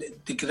down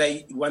the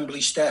great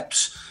Wembley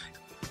steps.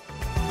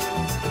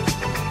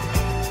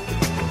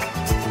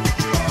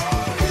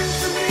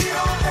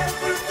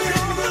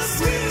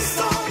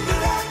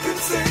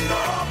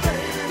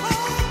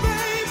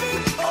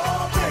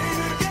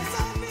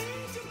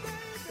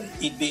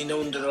 He'd been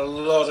under a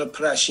lot of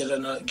pressure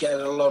and get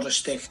a lot of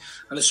stick,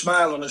 and a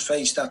smile on his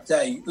face that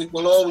day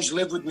will always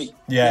live with me.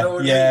 Yeah, you know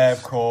what I mean?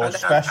 Of course. And,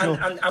 Special.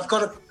 And I've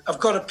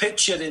got a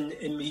picture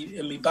in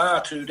me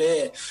bar through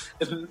there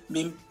of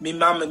me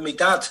mum and me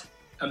dad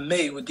and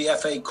me with the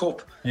FA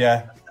Cup.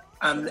 Yeah.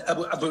 And I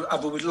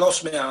would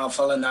lost my half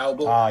fella now,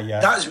 but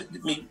that's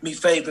my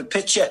favourite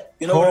picture.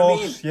 You know what I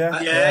mean?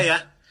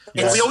 Yeah.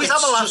 We always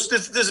have a laugh.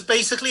 There's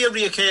basically a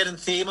recurring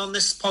theme on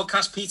this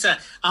podcast, Peter.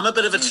 I'm a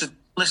bit of a traditionalist.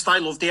 I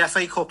love the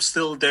FA Cup,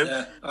 still do.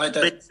 Yeah, I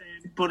do.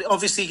 But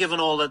obviously, given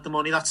all the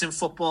money that's in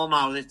football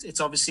now,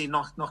 it's obviously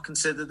not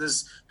considered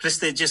as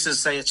prestigious as,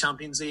 say, a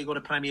Champions League or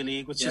a Premier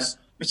League, which is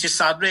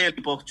sad, really.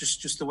 But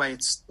just the way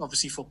it's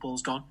obviously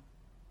football's gone.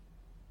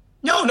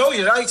 No,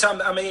 you're right.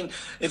 I mean,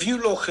 if you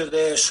look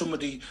at some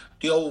of the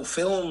old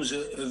films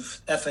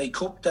of FA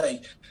Cup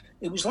Day,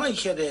 it was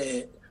like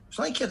a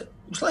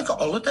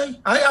holiday.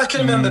 I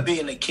can remember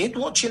being a kid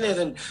watching it,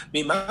 and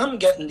my mum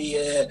getting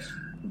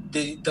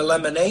the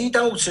lemonade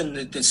out and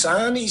the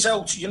sarnies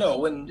out, you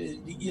know, and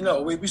you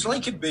know, it was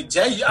like a big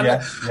day.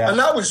 And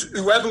that was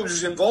whoever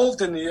was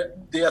involved in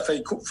the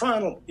FA Cup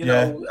final. You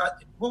know,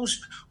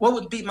 what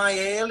would be my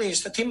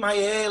earliest? I think my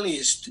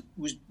earliest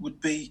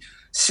would be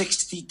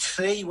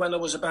 63 when I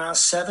was about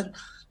 7.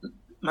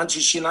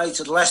 Manchester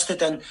United, Leicester.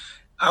 Then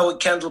Howard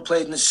Kendall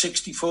played in the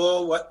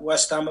 64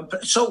 West Ham.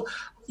 So,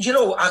 you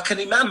know, I can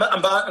remember.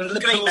 And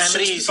Liverpool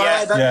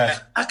 65.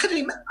 I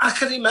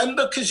can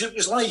remember because it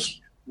was like,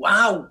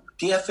 wow,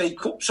 the FA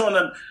Cup's on,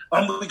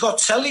 and we got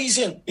tellies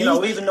in, you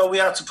know, even though we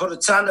had to put a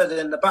tanner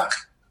in the back.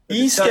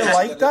 He's still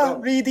like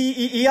that, Reedy.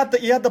 He had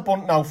the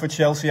bunt now for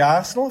Chelsea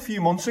Arsenal a few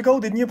months ago,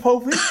 didn't you,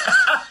 Popey?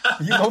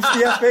 You loved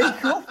the FA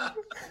Cup.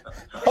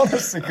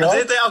 Honest to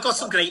God. I've got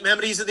some great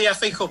memories of the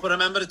FA Cup. I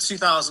remember in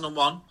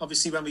 2001,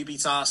 obviously when we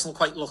beat Arsenal,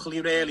 quite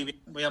luckily,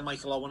 really, we had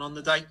Michael Owen on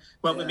the day.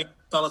 Went with me,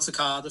 fella to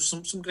Cardiff.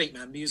 Some great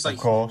memories. Like,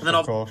 of course.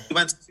 We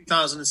went to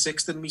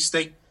 2006, didn't we,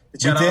 Steve? We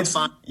did,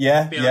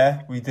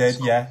 we did,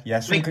 some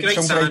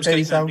great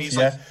days out,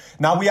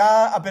 Now, we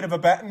are a bit of a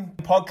betting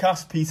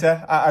podcast,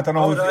 Peter. I don't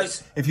know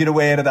if you're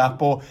aware of that,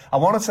 but I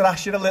wanted to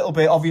ask you a little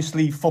bit.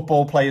 Obviously,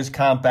 football players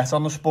can't bet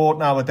on the sport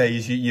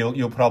nowadays,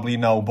 you'll probably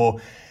know,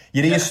 but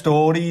you hear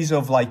stories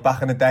of, like,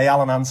 back in the day,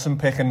 Alan Hansen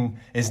picking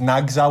his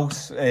nags out,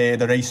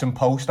 the Racing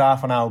Post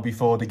half an hour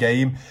before the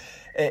game.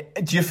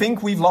 Do you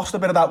think we've lost a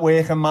bit of that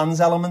working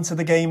man's element to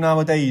the game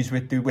nowadays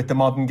with the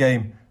modern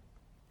game?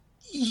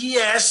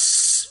 Yes.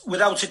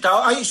 Without a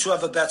doubt, I used to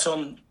have a bet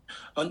on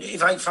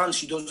if I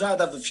fancied us, I'd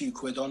have a few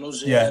quid on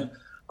us.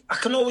 I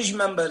can always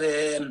remember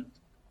it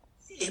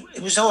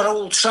was our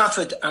Old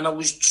Trafford, and I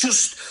was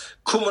just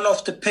coming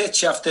off the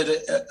pitch after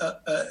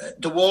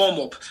the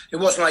warm-up. It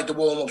wasn't like the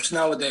warm-ups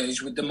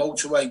nowadays with the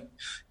motorway,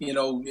 you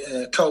know,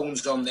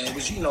 cones on there. It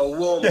was, you know,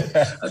 warm-up.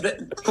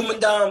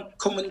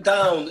 coming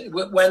down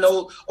when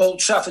Old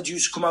Trafford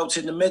used to come out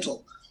in the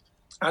middle.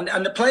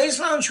 And the Players'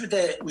 Lounge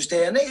was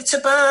there, and it's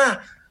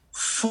about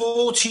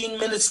 14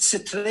 minutes to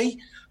 3,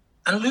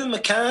 and Lou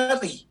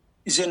McCarthy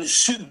is in a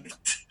suit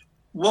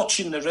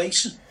watching the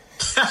racing,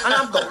 and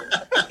I'm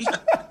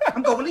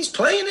going, he's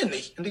playing, isn't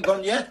he? And he's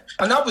going, yeah,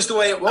 and that was the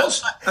way it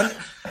was. And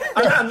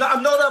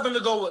I'm not having to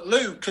go with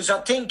Lou because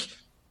I think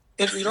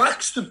it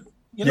relaxed him.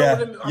 You know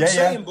what I'm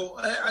saying? But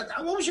I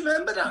always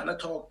remember that, and I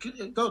thought,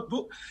 God,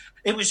 but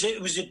it was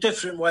a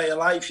different way of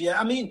life. Yeah,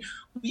 I mean,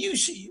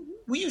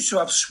 we used to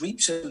have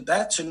sweeps and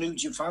bets and who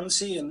do you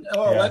fancy and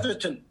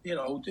everything. You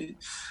know,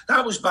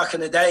 that was back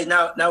in the day.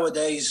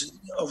 Nowadays,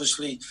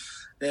 obviously,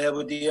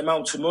 with the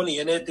amount of money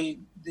in it,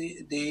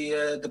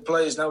 the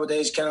players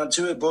nowadays can't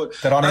do it. But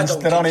they're on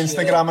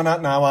Instagram and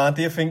that now, aren't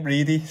they? I think,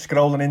 Reedy,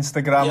 scrolling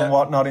Instagram and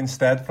whatnot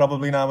instead,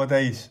 probably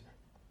nowadays.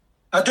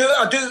 I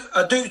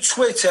do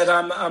Twitter.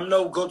 I'm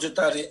no good at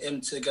that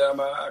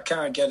Instagram. I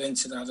can't get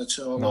into that at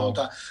all. No.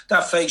 That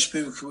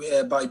Facebook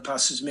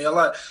bypasses me.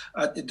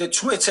 The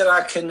Twitter.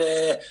 I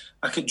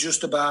can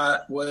just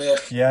about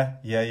work. Yeah.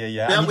 We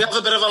have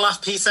a bit of a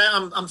laugh, Peter.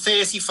 I'm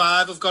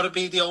 35. I've got to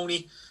be the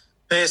only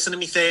person in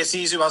my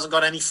 30s who hasn't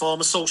got any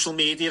form of social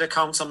media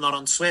account. I'm not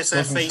on Twitter,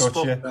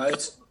 Facebook.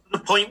 Right. The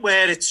point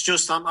where it's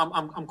just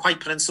I'm quite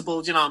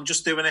principled, you know. I'm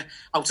just doing it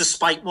out of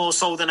spite more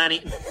so than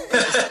anything.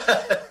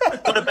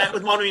 Got a bet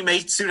with one of my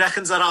mates who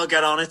reckons that I'll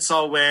get on it.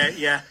 So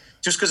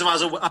just because I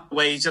have a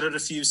wage, I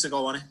refuse to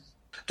go on it.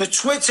 The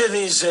Twitter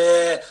is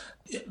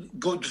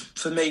good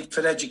for me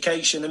for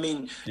education. I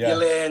mean,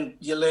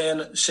 you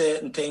learn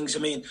certain things. I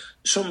mean,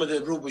 some of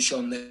the rubbish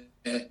on there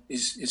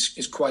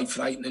is quite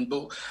frightening,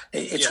 but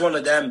it's one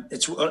of them.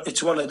 It's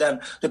one of them.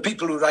 The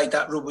people who write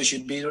that rubbish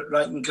should be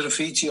writing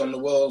graffiti on the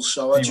walls,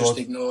 so I just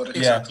ignore it.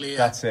 Exactly.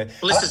 That's it.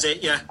 Well, this is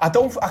it. Yeah. I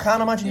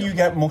can't imagine you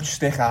get much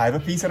stick either,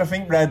 Peter. I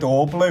think red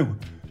or blue.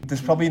 There's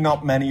probably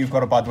not many who've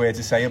got a bad word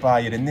to say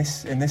about you in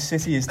this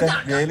city, is there?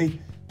 Really?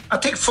 I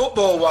think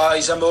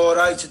football-wise, I'm all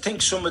right. I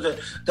think some of the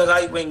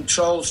right-wing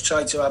trolls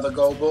try to have a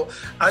go, but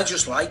I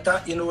just like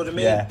that. You know what I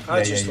mean?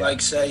 I just like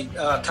say,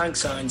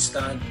 thanks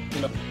Einstein.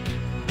 You know.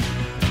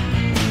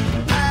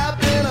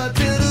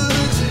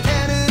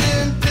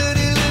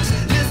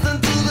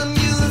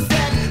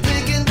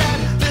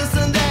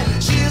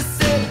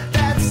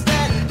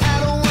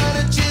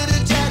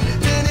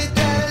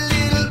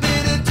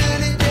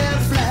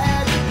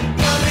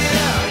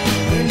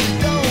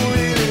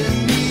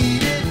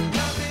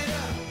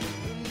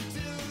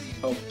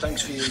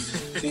 Thanks for your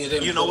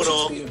input. You know it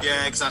all.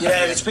 Yeah, exactly.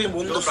 Yeah, it's been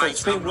wonderful.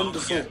 It's been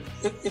wonderful. Yeah.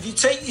 If you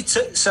take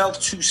yourself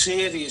too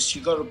serious,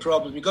 you've got a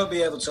problem. You've got to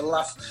be able to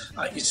laugh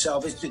at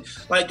yourself. It's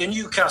like the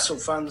Newcastle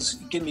fans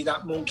give me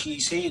that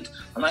monkey's head,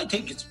 and I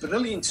think it's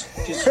brilliant.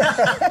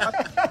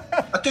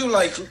 I do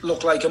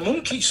look like a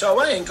monkey, so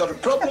I ain't got a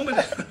problem with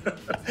it.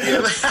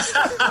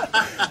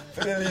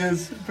 Brilliant.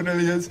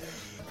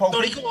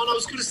 Sorry, go on. I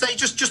was going to say,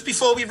 just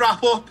before we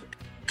wrap up,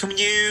 can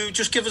you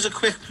just give us a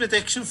quick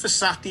prediction for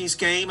Saturday's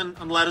game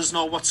and let us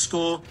know what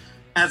score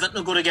Everton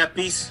are going to get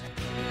beat?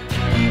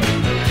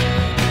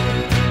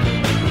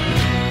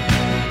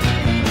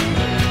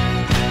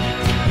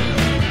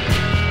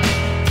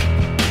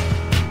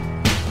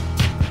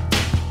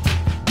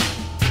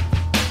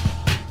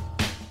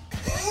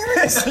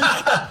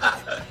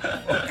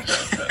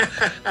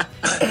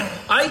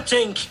 I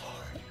think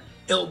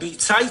it'll be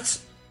tight,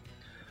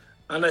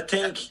 and I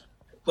think,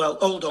 well,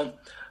 hold on.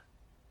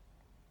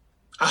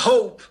 I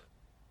hope.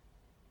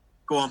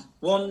 Go on.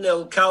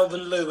 1-0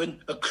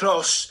 Calvert-Lewin, a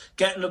cross,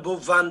 getting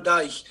above Van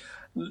Dijk.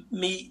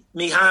 Me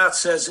heart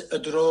says a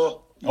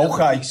draw.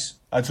 Okay,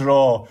 a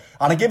draw.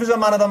 And I give us a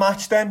man of the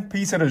match then,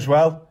 Peter, as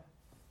well.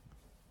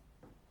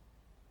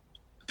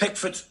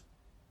 Pickford.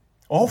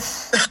 Oh.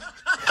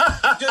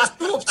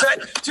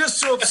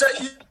 just to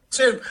upset you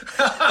too.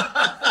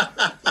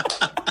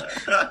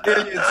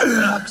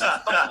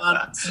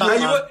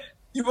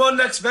 You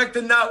weren't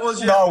expecting that,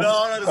 was you? No,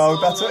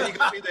 that's it.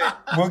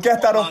 We'll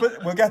get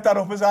that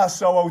up as our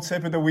solo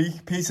tip of the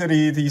week. Peter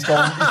Reid, he's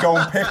going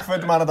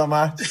Pickford man of the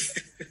match.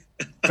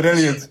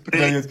 Brilliant.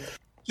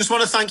 Just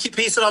want to thank you,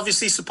 Peter.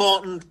 Obviously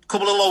supporting a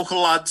couple of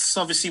local lads.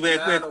 Obviously we're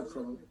no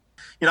problem.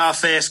 You're our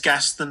first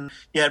guest, and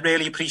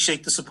really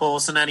appreciate the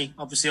support and any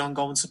obviously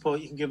ongoing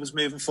support you can give us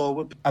moving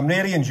forward. I'm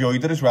really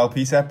enjoyed it as well,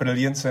 Peter.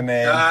 Brilliant.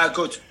 And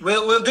good.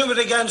 We'll do it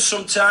again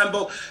sometime,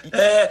 but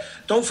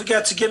don't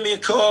forget to give me a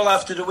call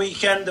after the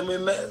weekend, and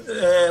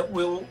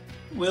we'll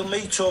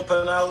meet up,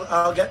 and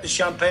I'll get the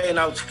champagne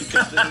out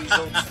because of the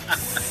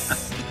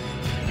results.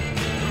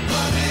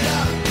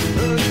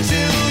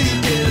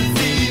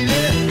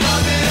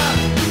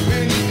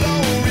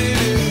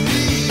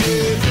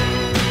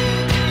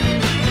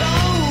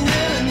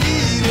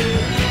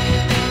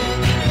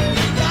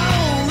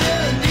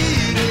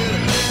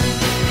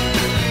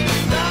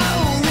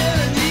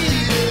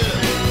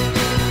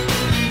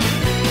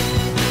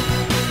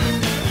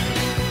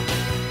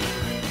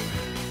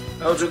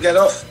 How'd you get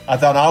off? I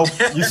don't know.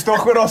 You're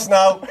stuck with us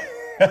now.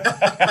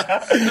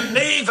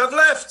 Leave, I've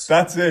left.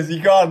 That's it,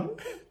 he's gone.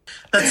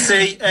 Let's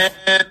see.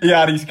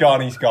 Yeah, he's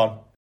gone.